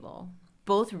unstable.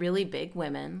 Both really big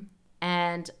women.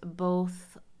 And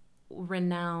both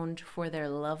renowned for their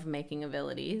lovemaking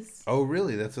abilities. Oh,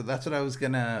 really? That's what I was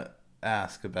gonna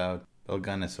ask about Belle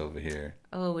Gunness over here.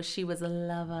 Oh, she was a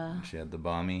lover. She had the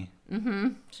bomby. Mm-hmm.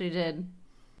 She did.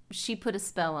 She put a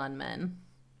spell on men.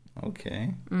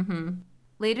 Okay. Mm-hmm.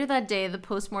 Later that day, the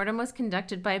postmortem was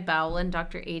conducted by Bowell and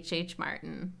Dr. H.H.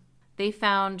 Martin. They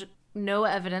found no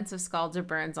evidence of scalds or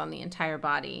burns on the entire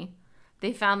body.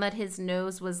 They found that his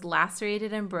nose was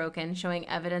lacerated and broken, showing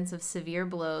evidence of severe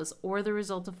blows or the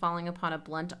result of falling upon a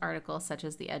blunt article such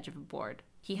as the edge of a board.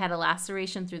 He had a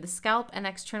laceration through the scalp and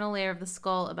external layer of the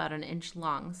skull about an inch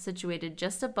long, situated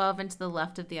just above and to the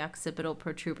left of the occipital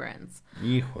protuberance.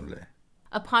 Híjole.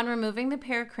 Upon removing the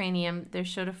pericranium, there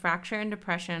showed a fracture and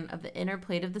depression of the inner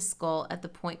plate of the skull at the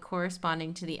point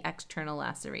corresponding to the external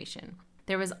laceration.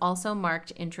 There was also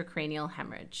marked intracranial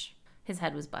hemorrhage. His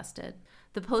head was busted.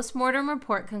 The postmortem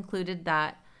report concluded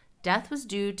that death was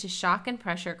due to shock and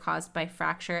pressure caused by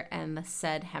fracture and the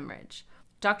said hemorrhage.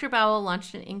 Dr. Bowell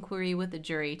launched an inquiry with the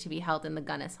jury to be held in the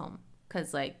Gunness home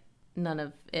because, none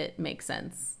of it makes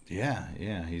sense. Yeah.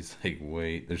 He's like,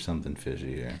 wait, there's something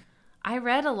fishy here. I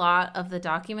read a lot of the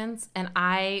documents, and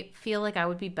I feel like I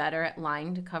would be better at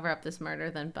lying to cover up this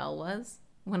murder than Belle was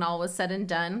when all was said and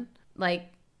done.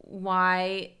 Why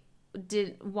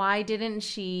didn't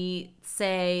she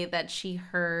say that she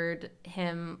heard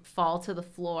him fall to the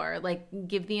floor?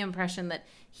 Give the impression that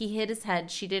he hit his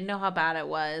head. She didn't know how bad it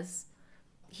was.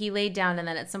 He laid down, and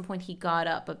then at some point he got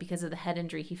up, but because of the head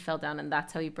injury, he fell down, and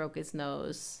that's how he broke his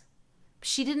nose.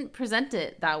 She didn't present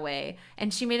it that way.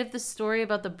 And she made up this story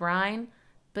about the brine,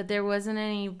 but there wasn't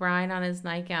any brine on his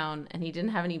nightgown, and he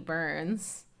didn't have any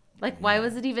burns. Why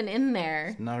was it even in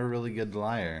there? She's not a really good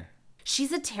liar.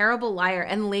 She's a terrible liar.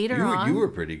 And later on... You were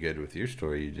pretty good with your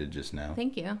story you did just now.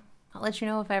 Thank you. I'll let you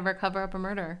know if I ever cover up a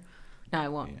murder. No, I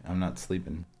won't. Yeah, I'm not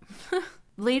sleeping.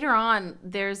 Later on,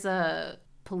 there's a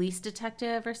police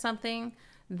detective or something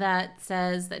that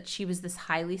says that she was this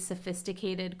highly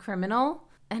sophisticated criminal.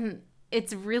 And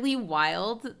it's really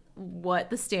wild what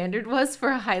the standard was for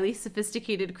a highly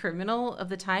sophisticated criminal of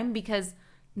the time because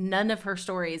none of her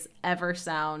stories ever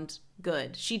sound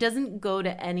good. She doesn't go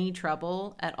to any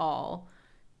trouble at all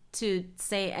to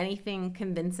say anything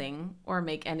convincing or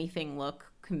make anything look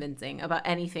convincing about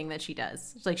anything that she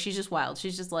does. She's just wild.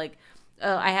 She's just like,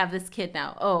 oh, I have this kid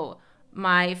now. Oh,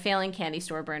 my failing candy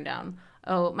store burned down.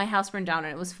 Oh, my house burned down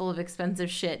and it was full of expensive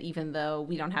shit even though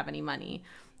we don't have any money.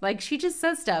 She just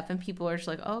says stuff and people are just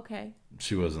like, oh, okay.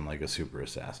 She wasn't a super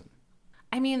assassin.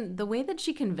 I mean, the way that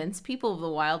she convinced people of the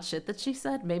wild shit that she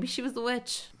said, maybe she was the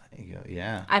witch. There you go.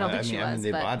 Yeah. I don't think she was.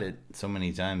 They bought it so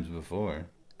many times before.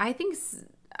 I think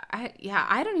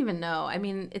I don't even know. I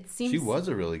mean, it seems... She was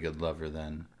a really good lover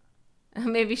then.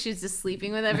 Maybe she was just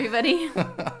sleeping with everybody.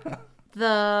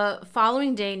 The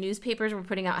following day, newspapers were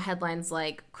putting out headlines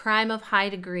like crime of high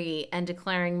degree and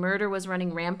declaring murder was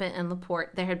running rampant in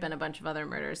LaPorte. There had been a bunch of other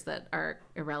murders that are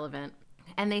irrelevant.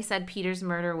 And they said Peter's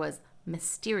murder was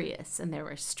mysterious and there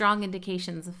were strong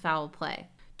indications of foul play.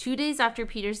 2 days after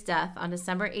Peter's death, on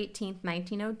December 18th,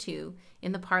 1902,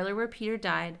 in the parlor where Peter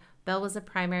died, Belle was a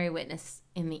primary witness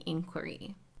in the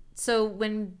inquiry. So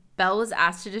when Belle was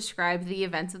asked to describe the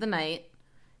events of the night,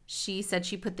 she said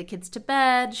she put the kids to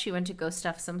bed, she went to go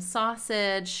stuff some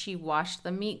sausage, she washed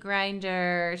the meat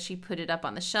grinder, she put it up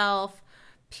on the shelf.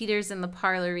 Peter's in the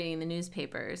parlor reading the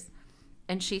newspapers.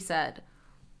 And she said,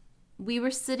 "We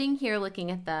were sitting here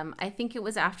looking at them. I think it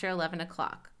was after 11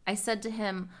 o'clock. I said to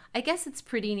him, I guess it's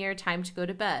pretty near time to go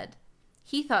to bed.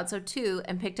 He thought so too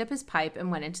and picked up his pipe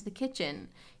and went into the kitchen.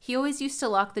 He always used to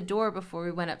lock the door before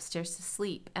we went upstairs to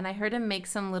sleep, and I heard him make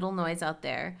some little noise out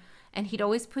there. And he'd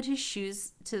always put his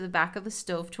shoes to the back of the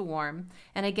stove to warm,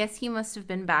 and I guess he must have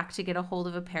been back to get a hold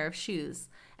of a pair of shoes.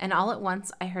 And all at once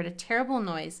I heard a terrible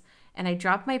noise, and I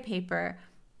dropped my paper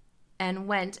and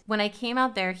went. When I came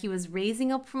out there, he was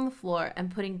raising up from the floor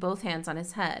and putting both hands on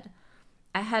his head.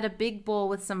 I had a big bowl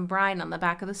with some brine on the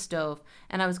back of the stove,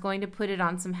 and I was going to put it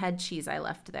on some head cheese I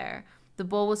left there. The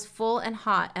bowl was full and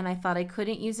hot, and I thought I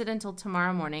couldn't use it until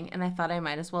tomorrow morning, and I thought I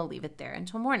might as well leave it there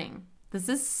until morning." This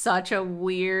is such a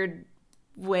weird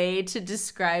way to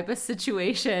describe a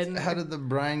situation. How did the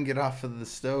brine get off of the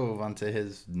stove onto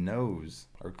his nose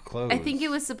or clothes? I think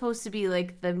it was supposed to be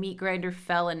like the meat grinder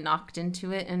fell and knocked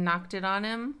into it and knocked it on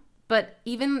him. But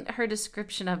even her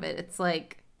description of it, it's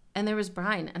like, and there was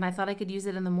brine, and I thought I could use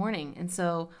it in the morning. And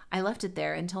so I left it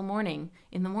there until morning,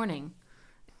 in the morning.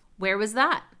 "Where was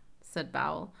that?" said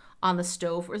Bowell. "On the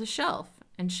stove or the shelf?"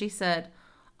 And she said,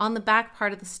 "On the back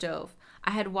part of the stove.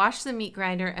 I had washed the meat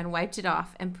grinder and wiped it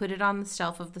off and put it on the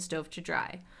shelf of the stove to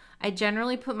dry. I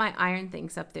generally put my iron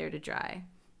things up there to dry.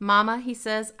 Mama," he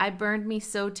says, "I burned me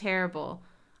so terrible.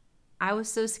 I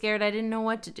was so scared I didn't know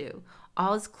what to do.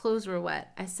 All his clothes were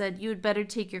wet. I said, 'You had better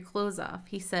take your clothes off.'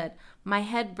 He said, 'My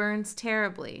head burns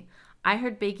terribly.' I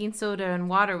heard baking soda and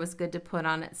water was good to put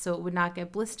on it so it would not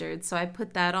get blistered, so I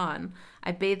put that on.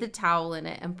 I bathed the towel in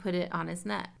it and put it on his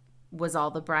neck." "Was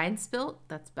all the brine spilt?"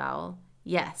 That's Bowell.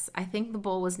 "Yes, I think the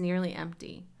bowl was nearly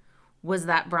empty." "Was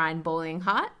that brine boiling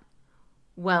hot?"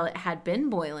 "Well, it had been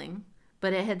boiling,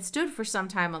 but it had stood for some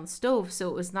time on the stove, so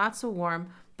it was not so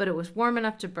warm, but it was warm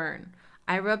enough to burn.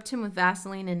 I rubbed him with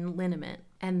Vaseline and liniment."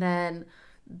 And then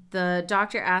the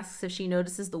doctor asks if she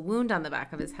notices the wound on the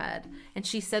back of his head, and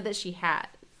she said that she had.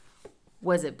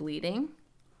 "Was it bleeding?"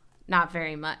 "Not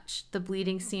very much. The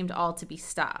bleeding seemed all to be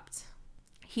stopped.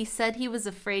 He said he was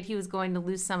afraid he was going to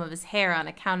lose some of his hair on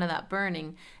account of that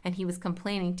burning, and he was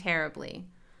complaining terribly."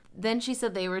 Then she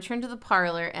said they returned to the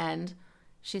parlor and,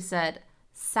 she said,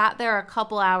 "sat there a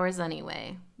couple hours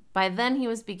anyway. By then he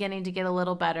was beginning to get a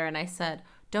little better, and I said,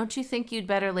 'Don't you think you'd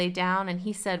better lay down?' And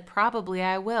he said, 'Probably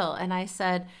I will.' And I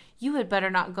said, 'You had better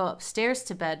not go upstairs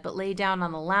to bed, but lay down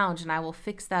on the lounge, and I will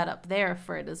fix that up there,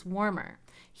 for it is warmer.'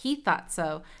 He thought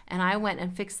so, and I went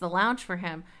and fixed the lounge for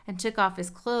him and took off his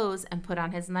clothes and put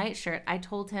on his nightshirt. I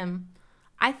told him,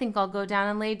 'I think I'll go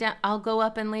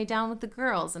up and lay down with the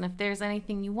girls, and if there's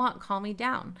anything you want, call me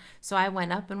down.' So I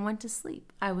went up and went to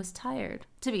sleep. I was tired."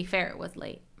 To be fair, it was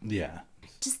late. Yeah.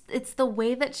 Just, it's the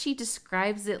way that she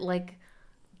describes it, like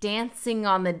dancing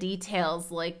on the details,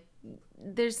 like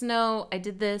there's no, I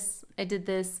did this, I did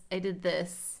this, I did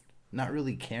this. Not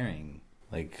really caring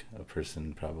like a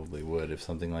person probably would if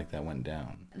something like that went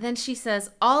down. Then she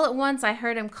says, "All at once I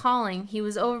heard him calling. He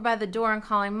was over by the door and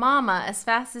calling 'Mama' as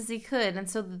fast as he could, and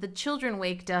so the children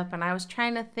waked up, and I was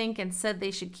trying to think and said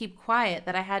they should keep quiet,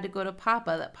 that I had to go to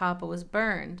Papa, that Papa was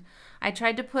burned. I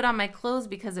tried to put on my clothes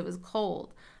because it was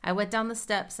cold. I went down the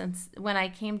steps, and when I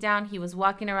came down, he was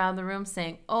walking around the room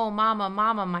saying, 'Oh, Mama,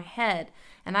 Mama, my head,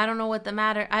 and I don't know what the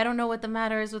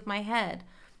matter is with my head.'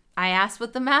 I asked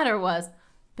what the matter was.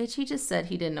 Bitch, he just said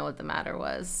he didn't know what the matter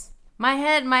was. 'My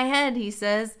head,' he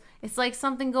says. 'It's like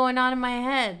something going on in my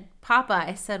head.' 'Papa,'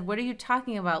 I said, 'what are you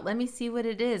talking about? Let me see what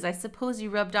it is. I suppose you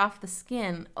rubbed off the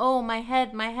skin.' 'Oh, my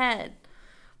head, my head.'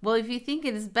 'Well, if you think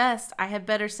it is best, I had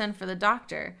better send for the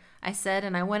doctor,' I said,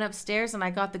 and I went upstairs and I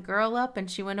got the girl up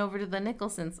and she went over to the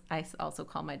Nicholsons." I also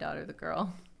call my daughter the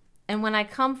girl. "And when I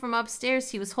come from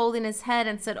upstairs, he was holding his head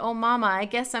and said, 'Oh, Mama, I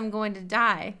guess I'm going to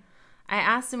die.' I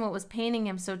asked him what was paining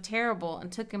him so terrible and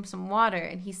took him some water,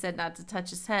 and he said not to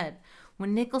touch his head.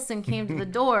 When Nicholson came to the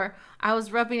door, I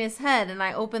was rubbing his head, and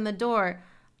I opened the door,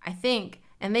 I think,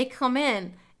 and they come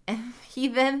in, and he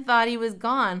then thought he was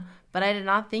gone, but I did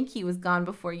not think he was gone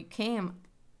before you came.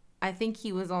 I think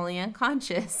he was only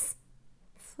unconscious.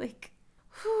 It's like,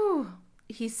 whew.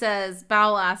 He says,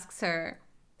 Belle asks her,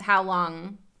 how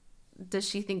long does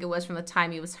she think it was from the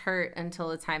time he was hurt until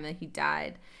the time that he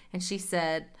died? And she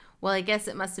said, well, I guess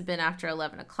it must have been after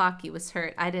 11 o'clock he was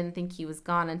hurt. I didn't think he was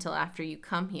gone until after you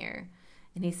come here.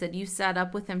 And he said, you sat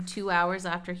up with him 2 hours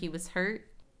after he was hurt?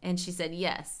 And she said,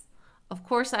 yes. Of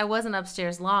course, I wasn't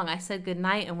upstairs long. I said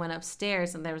goodnight and went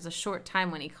upstairs, and there was a short time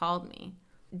when he called me.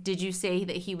 Did you say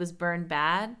that he was burned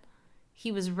bad?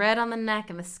 He was red on the neck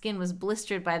and the skin was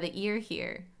blistered by the ear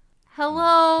here.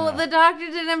 Hello, the doctor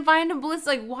didn't find a blister.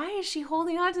 Like, why is she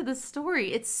holding on to this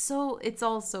story? It's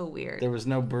all so weird. There was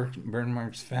no burn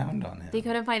marks found on him. They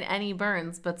couldn't find any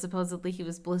burns, but supposedly he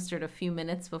was blistered a few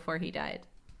minutes before he died.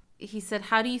 He said,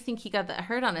 how do you think he got that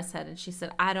hurt on his head? And she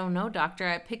said, I don't know, doctor.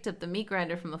 I picked up the meat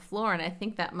grinder from the floor, and I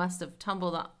think that must have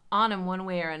tumbled on him one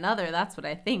way or another. That's what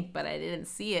I think, but I didn't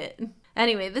see it.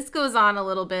 Anyway, this goes on a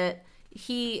little bit.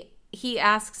 He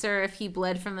asks her if he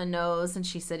bled from the nose, and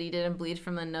she said he didn't bleed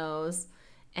from the nose.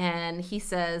 And he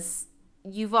says,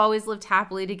 you've always lived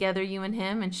happily together, you and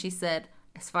him? And she said,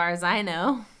 as far as I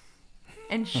know.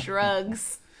 And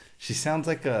shrugs. She sounds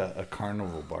like a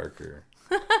carnival barker.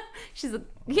 She's like,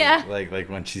 yeah. Like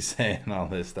when she's saying all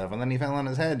this stuff. And then he fell on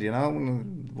his head,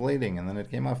 bleeding. And then it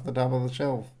came off the top of the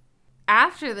shelf.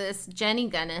 After this, Jenny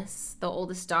Gunness, the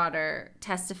oldest daughter,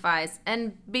 testifies.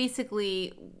 And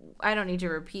basically, I don't need to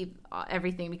repeat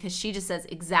everything because she just says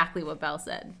exactly what Belle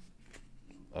said.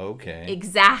 Okay.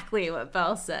 Exactly what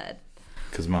Belle said.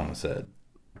 Because Mama said.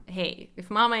 Hey, if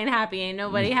Mama ain't happy, ain't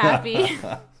nobody happy.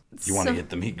 You want to get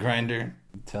the meat grinder?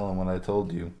 Tell him what I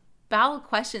told you. Belle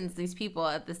questions these people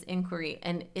at this inquiry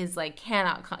and is like,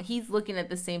 he's looking at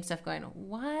the same stuff going,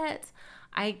 what?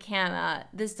 I cannot.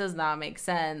 This does not make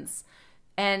sense.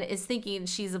 And is thinking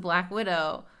she's a Black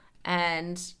Widow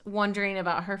and wondering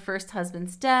about her first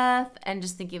husband's death and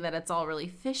just thinking that it's all really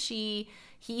fishy.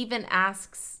 He even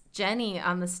asks Jenny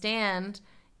on the stand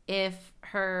if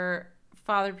her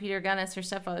father, Peter Gunness, her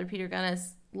stepfather, Peter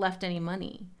Gunness, left any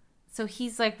money. So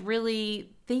he's like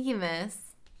really thinking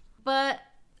this. But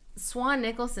Swan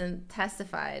Nicholson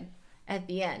testified at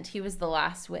the end. He was the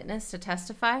last witness to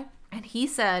testify. And he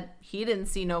said he didn't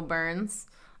see no burns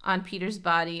on Peter's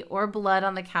body or blood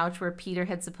on the couch where Peter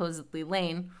had supposedly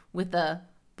lain with a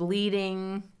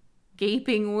bleeding,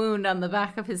 gaping wound on the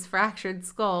back of his fractured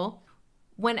skull.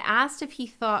 When asked if he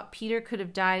thought Peter could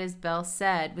have died as Belle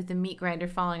said, with the meat grinder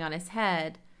falling on his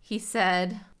head, he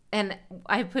said, and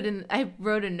I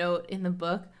wrote a note in the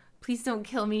book, please don't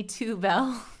kill me too,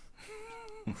 Belle.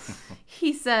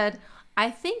 He said, I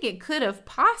think it could have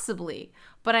possibly,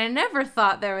 but I never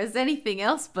thought there was anything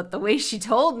else but the way she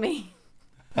told me.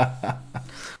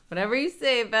 Whatever you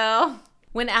say, Belle.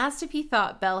 When asked if he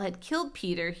thought Belle had killed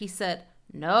Peter, he said,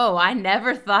 no, I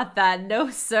never thought that. No,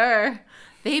 sir.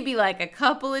 They be like a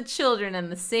couple of children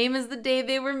and the same as the day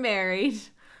they were married.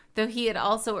 Though he had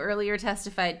also earlier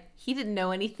testified he didn't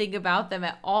know anything about them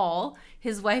at all.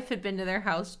 His wife had been to their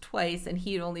house twice and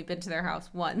he had only been to their house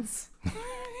once.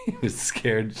 He was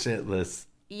scared shitless.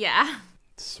 Yeah.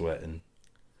 Sweating.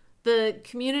 The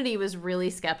community was really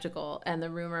skeptical and the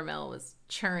rumor mill was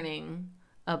churning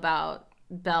about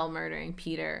Belle murdering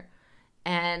Peter.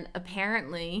 And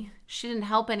apparently she didn't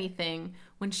help anything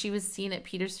when she was seen at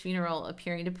Peter's funeral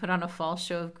appearing to put on a false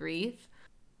show of grief.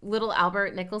 Little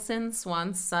Albert Nicholson,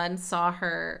 Swan's son, saw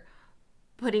her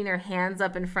putting her hands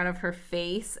up in front of her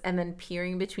face and then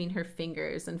peering between her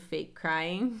fingers and fake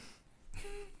crying.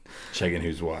 Checking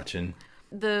who's watching.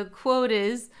 The quote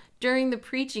is, during the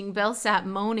preaching, Belle sat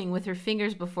moaning with her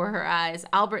fingers before her eyes.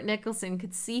 Albert Nicholson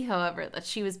could see, however, that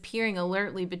she was peering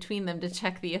alertly between them to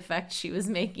check the effect she was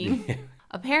making. Yeah.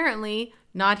 Apparently,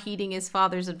 not heeding his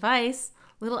father's advice,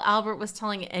 little Albert was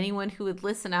telling anyone who would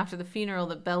listen after the funeral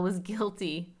that Belle was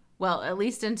guilty. Well, at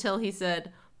least until he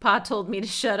said, Pa told me to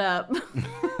shut up.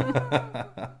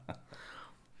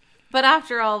 But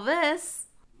after all this,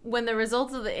 when the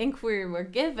results of the inquiry were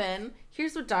given,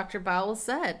 here's what Dr. Bowles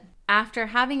said. After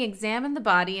having examined the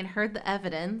body and heard the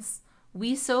evidence,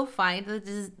 we so find that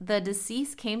the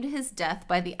deceased came to his death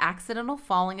by the accidental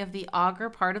falling of the auger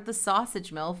part of the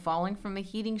sausage mill falling from the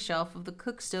heating shelf of the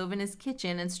cook stove in his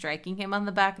kitchen and striking him on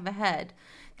the back of the head.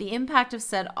 The impact of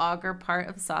said auger part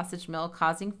of the sausage mill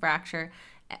causing fracture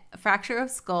of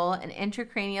skull and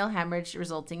intracranial hemorrhage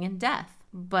resulting in death.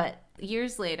 But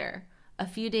years later, a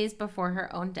few days before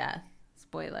her own death,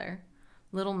 spoiler,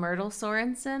 little Myrtle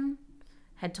Sorensen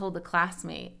had told a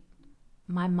classmate,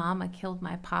 my mama killed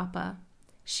my papa.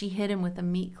 She hit him with a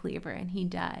meat cleaver and he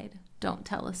died. Don't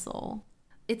tell a soul.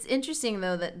 It's interesting,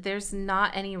 though, that there's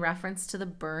not any reference to the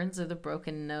burns or the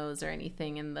broken nose or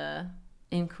anything in the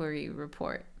inquiry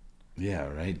report. Yeah,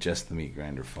 right? Just the meat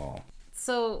grinder fall.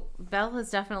 So Belle has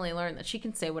definitely learned that she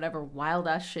can say whatever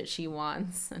wild-ass shit she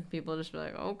wants, and people just be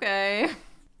like, okay.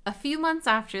 A few months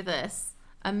after this,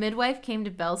 a midwife came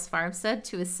to Belle's farmstead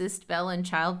to assist Belle in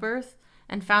childbirth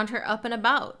and found her up and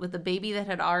about with a baby that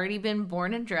had already been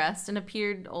born and dressed and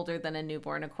appeared older than a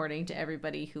newborn, according to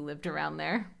everybody who lived around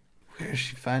there. Where is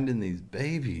she finding these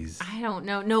babies? I don't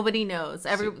know. Nobody knows.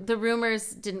 The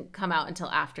rumors didn't come out until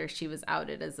after she was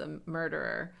outed as a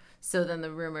murderer. So then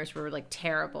the rumors were like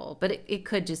terrible. But it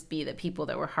could just be that people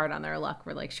that were hard on their luck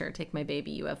were like, sure, take my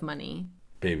baby. You have money.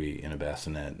 Baby in a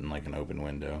bassinet and like an open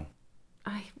window.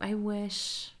 I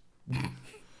wish.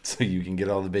 So you can get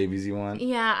all the babies you want?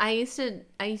 Yeah, I used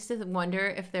to wonder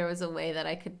if there was a way that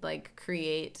I could like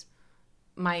create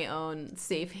my own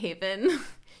safe haven.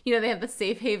 You know, they have the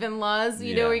safe haven laws,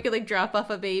 you know, where you could like drop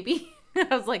off a baby.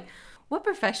 I was like, what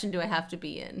profession do I have to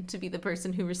be in to be the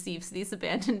person who receives these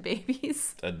abandoned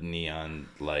babies? A neon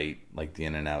light, like the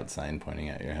in and out sign pointing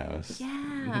at your house.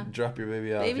 Yeah. Drop your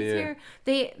baby off Babies here.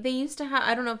 They used to have,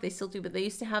 I don't know if they still do, but they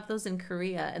used to have those in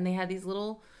Korea, and they had these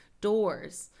little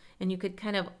doors, and you could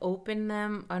kind of open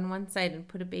them on one side and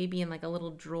put a baby in like a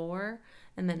little drawer,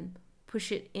 and then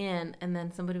push it in, and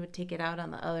then somebody would take it out on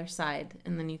the other side,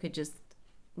 and then you could just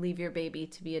leave your baby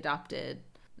to be adopted.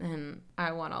 And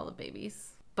I want all the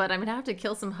babies. But I'm gonna have to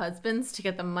kill some husbands to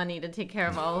get the money to take care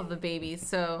of all of the babies.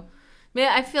 So,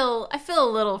 man, I feel a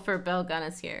little for Belle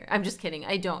Gunness here. I'm just kidding.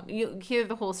 I don't. You hear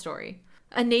the whole story.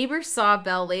 A neighbor saw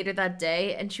Belle later that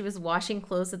day, and she was washing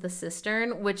clothes at the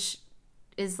cistern, which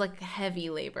is like heavy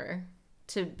labor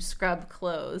to scrub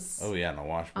clothes. Oh yeah, on a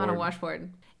washboard. On a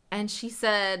washboard. And she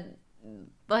said,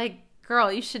 like,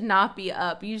 girl, you should not be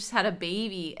up. You just had a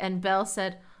baby. And Belle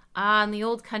said, in the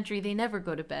old country, they never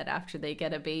go to bed after they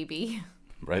get a baby.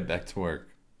 Right back to work.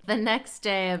 The next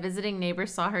day, a visiting neighbor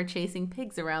saw her chasing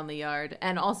pigs around the yard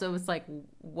and also was like,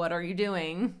 what are you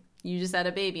doing? You just had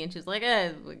a baby. And she's like,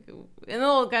 in the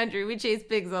old country, we chase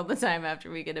pigs all the time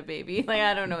after we get a baby. Like,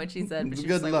 I don't know what she said, but she's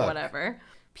just like, whatever.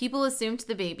 People assumed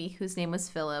the baby, whose name was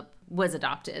Philip, was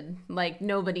adopted. Like,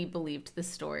 nobody believed the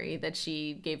story that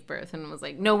she gave birth and was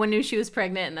like, no one knew she was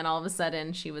pregnant. And then all of a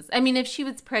sudden she was, I mean, if she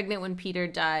was pregnant when Peter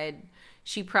died,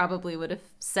 she probably would have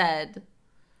said,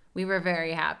 we were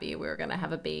very happy we were going to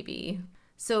have a baby.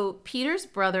 So Peter's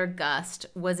brother, Gust,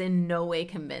 was in no way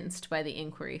convinced by the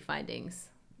inquiry findings.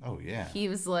 Oh, yeah. He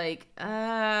was like,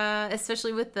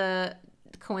 especially with the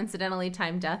coincidentally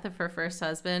timed death of her first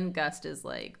husband, Gust is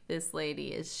like, this lady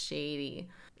is shady.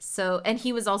 So, and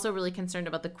he was also really concerned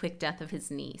about the quick death of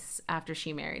his niece after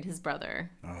she married his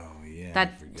brother. Oh, yeah.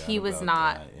 That he was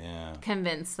not Yeah.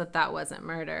 convinced that wasn't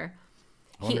murder.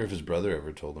 I wonder if his brother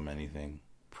ever told him anything.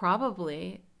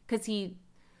 Probably, because he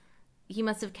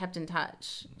must have kept in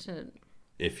touch.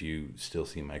 If you still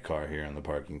see my car here in the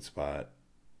parking spot,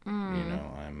 you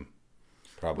know, I'm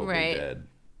probably dead.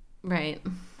 Right.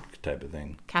 Type of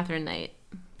thing. Catherine Knight.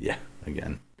 Yeah,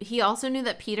 again. He also knew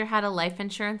that Peter had a life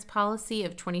insurance policy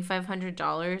of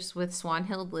 $2,500 with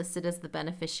Swanhild listed as the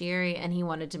beneficiary, and he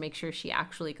wanted to make sure she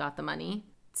actually got the money.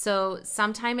 So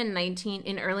sometime in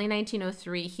early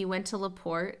 1903, he went to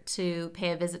LaPorte to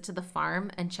pay a visit to the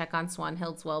farm and check on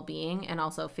Swanhild's well-being and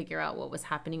also figure out what was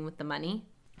happening with the money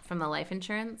from the life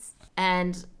insurance.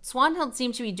 And Swanhild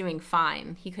seemed to be doing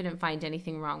fine. He couldn't find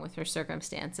anything wrong with her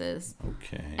circumstances.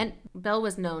 Okay. And Belle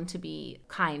was known to be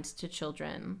kind to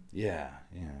children. Yeah.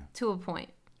 To a point.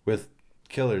 With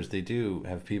killers, they do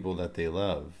have people that they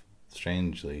love,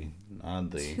 strangely,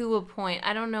 oddly. To a point.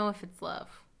 I don't know if it's love.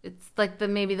 It's like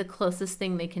maybe the closest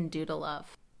thing they can do to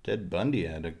love. Ted Bundy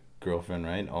had a girlfriend,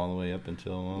 right? All the way up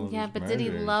until all of his but murders. did he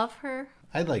love her?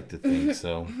 I'd like to think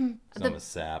so. I'm a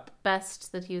sap.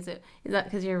 Best that he was... Is that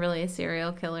because you're really a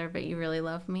serial killer, but you really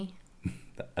love me?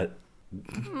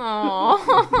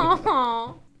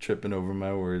 Aww. Tripping over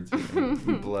my words. Blushing.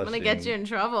 I'm going to get you in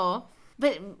trouble.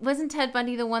 But wasn't Ted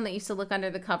Bundy the one that used to look under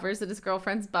the covers at his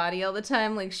girlfriend's body all the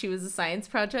time like she was a science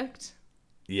project?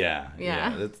 Yeah.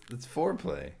 That's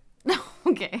foreplay.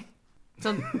 Okay.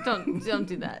 Don't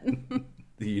do that.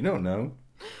 You don't know.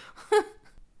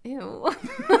 Ew.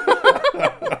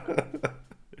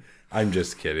 I'm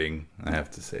just kidding. I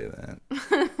have to say that.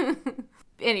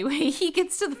 Anyway, he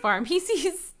gets to the farm. He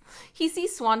sees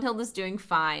Swanhild is doing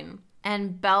fine.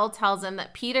 And Belle tells him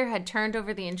that Peter had turned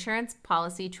over the insurance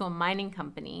policy to a mining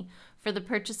company for the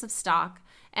purchase of stock.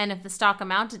 And if the stock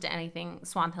amounted to anything,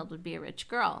 Swanhild would be a rich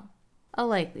girl. A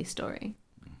likely story.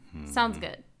 Mm-hmm. Sounds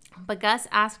good. But Gus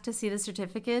asked to see the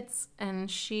certificates,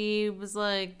 and she was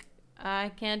like,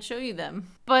 I can't show you them.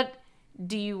 But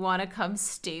do you want to come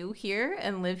stay here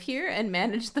and live here and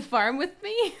manage the farm with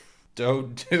me?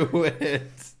 Don't do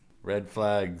it. Red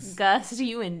flags. Gus,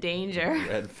 you in danger.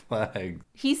 Red flags.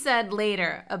 He said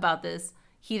later about this,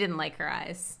 he didn't like her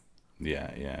eyes.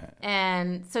 Yeah.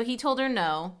 And so he told her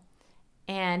no.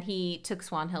 And he took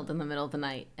Swanhild in the middle of the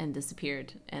night and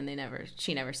disappeared. And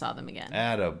she never saw them again.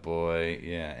 Attaboy.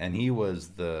 Yeah. And he was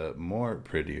the more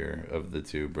prettier of the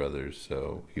two brothers.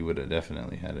 So he would have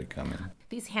definitely had it coming.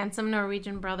 These handsome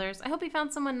Norwegian brothers. I hope he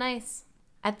found someone nice.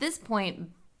 At this point,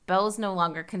 Belle was no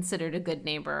longer considered a good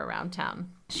neighbor around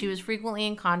town. She was frequently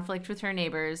in conflict with her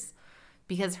neighbors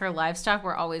because her livestock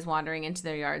were always wandering into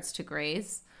their yards to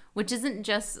graze, which isn't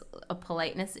just a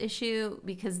politeness issue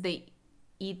because they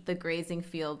eat the grazing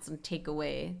fields and take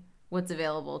away what's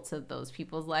available to those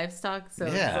people's livestock. So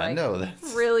yeah, it's like no,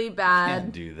 that's really bad.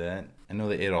 Can't do that. I know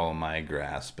they ate all my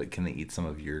grass, but can they eat some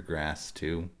of your grass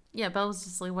too? Yeah, Belle was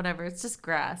just like, whatever, it's just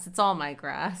grass. It's all my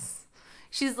grass.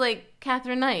 She's like,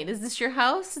 Catherine Knight, is this your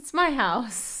house? It's my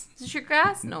house. Is this your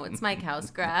grass? No, it's my cow's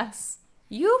grass.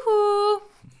 Yoo-hoo!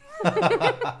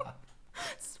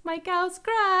 It's my cow's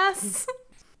grass.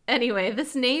 Anyway,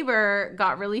 this neighbor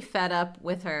got really fed up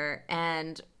with her,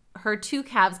 and her two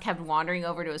calves kept wandering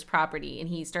over to his property, and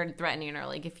he started threatening her,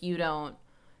 like, if you don't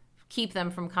keep them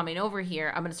from coming over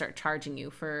here, I'm going to start charging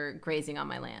you for grazing on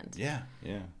my land. Yeah.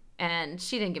 And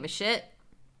she didn't give a shit.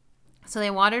 So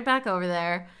they wandered back over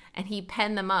there, and he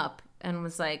penned them up and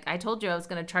was like, I told you I was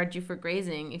going to charge you for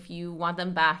grazing. If you want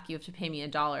them back, you have to pay me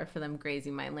 $1 for them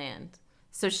grazing my land.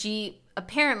 So she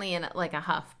apparently, in like a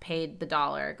huff, paid the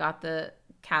 $1, got the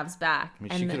calves back. I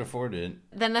mean, she could afford it.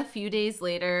 Then a few days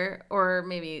later, or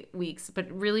maybe weeks, but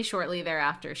really shortly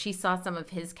thereafter, she saw some of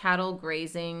his cattle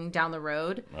grazing down the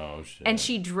road. Oh, shit. And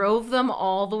she drove them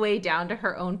all the way down to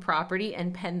her own property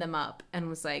and penned them up and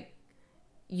was like,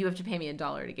 you have to pay me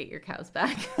 $1 to get your cows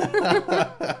back.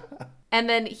 And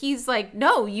then he's like,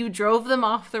 no, you drove them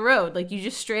off the road. Like, you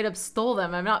just straight up stole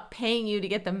them. I'm not paying you to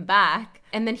get them back.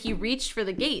 And then he reached for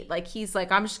the gate. Like, he's like,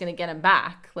 I'm just going to get him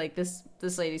back. Like, this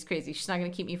lady's crazy. She's not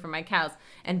going to keep me from my cows.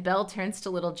 And Belle turns to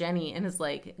little Jenny and is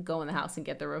like, go in the house and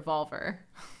get the revolver.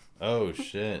 Oh,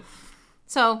 shit.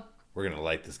 So. We're going to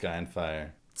light this guy on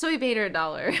fire. So he paid her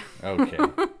 $1.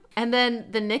 Okay. And then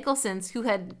the Nicholsons, who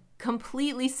had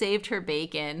completely saved her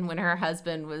bacon when her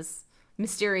husband was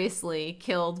mysteriously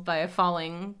killed by a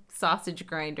falling sausage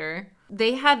grinder.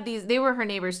 They were her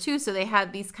neighbors too, so they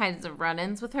had these kinds of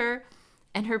run-ins with her,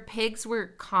 and her pigs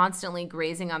were constantly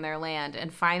grazing on their land.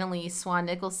 And finally, Swan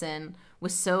Nicholson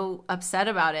was so upset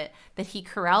about it that he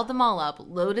corralled them all up,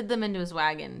 loaded them into his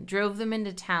wagon, drove them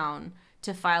into town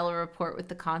to file a report with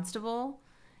the constable.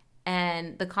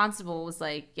 And the constable was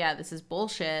like, yeah, this is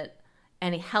bullshit.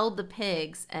 And he held the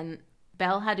pigs, and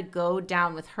Belle had to go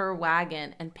down with her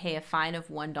wagon and pay a fine of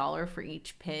 $1 for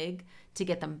each pig to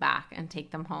get them back and take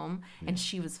them home. And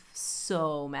she was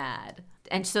so mad.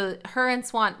 And so her and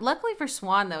Swan, luckily for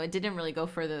Swan, though, it didn't really go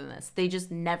further than this. They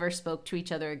just never spoke to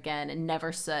each other again and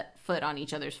never set foot on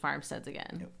each other's farmsteads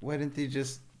again. Why didn't they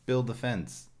just build a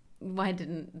fence? Why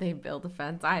didn't they build a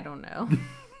fence? I don't know.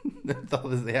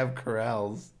 They have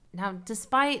corrals. Now,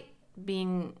 despite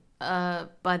being a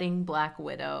budding black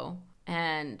widow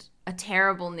and a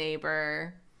terrible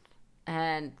neighbor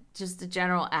and just a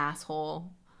general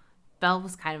asshole, Belle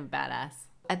was kind of a badass.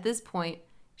 At this point,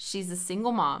 she's a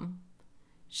single mom.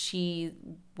 She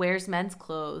wears men's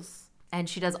clothes and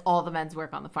she does all the men's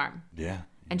work on the farm. Yeah.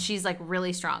 And she's like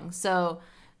really strong. So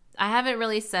I haven't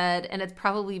really said, and it's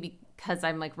probably because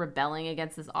I'm like rebelling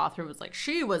against this author, was like,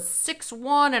 she was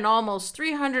 6'1" and almost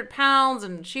 300 pounds,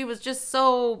 and she was just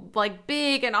so like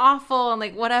big and awful and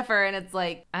like whatever. And it's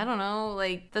like, I don't know,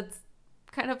 like that's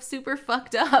kind of super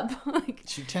fucked up. Like,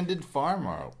 she tended farm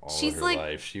all of her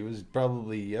life. She was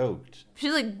probably yoked.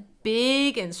 She's like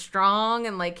big and strong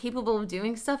and like capable of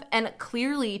doing stuff. And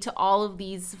clearly to all of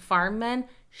these farm men,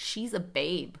 she's a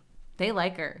babe. They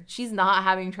like her. She's not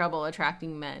having trouble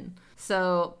attracting men.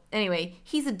 So anyway,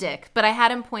 he's a dick, but I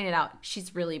had him pointed out,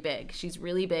 she's really big. She's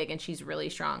really big and she's really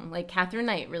strong. Like Catherine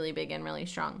Knight, really big and really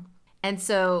strong. And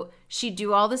so she'd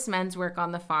do all this men's work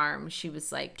on the farm. She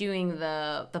was like doing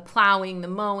the plowing, the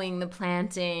mowing, the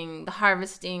planting, the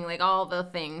harvesting, like all the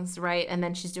things, right? And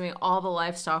then she's doing all the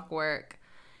livestock work.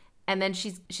 And then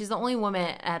she's the only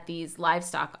woman at these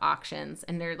livestock auctions,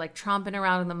 and they're like tromping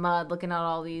around in the mud, looking at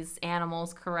all these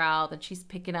animals corralled, and she's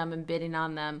picking them and bidding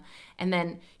on them. And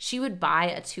then she would buy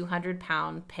a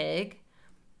 200-pound pig,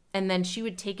 and then she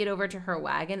would take it over to her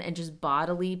wagon and just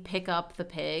bodily pick up the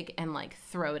pig and like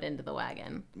throw it into the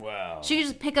wagon. Wow. She could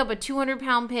just pick up a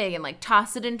 200-pound pig and like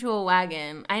toss it into a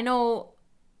wagon. I know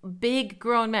big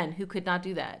grown men who could not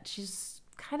do that. She's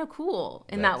kind of cool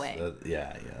in that way.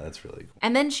 Yeah, that's really cool.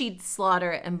 And then she'd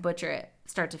slaughter it and butcher it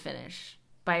start to finish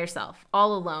by herself,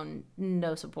 all alone,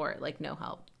 no support, like no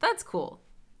help. That's cool.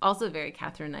 Also very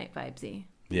Catherine Knight vibesy.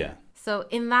 Yeah. So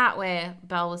in that way,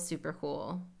 Belle was super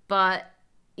cool. But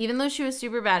even though she was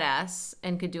super badass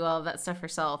and could do all of that stuff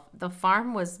herself, the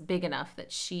farm was big enough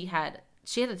that she had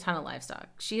a ton of livestock.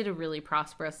 She had a really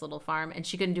prosperous little farm, and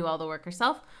she couldn't do all the work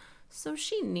herself. So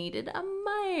she needed a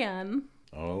man.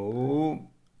 Oh,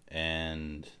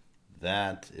 and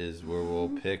that is where we'll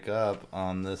pick up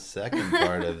on the second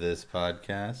part of this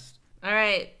podcast. All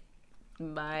right.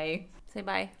 Bye. Say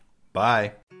bye.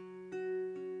 Bye.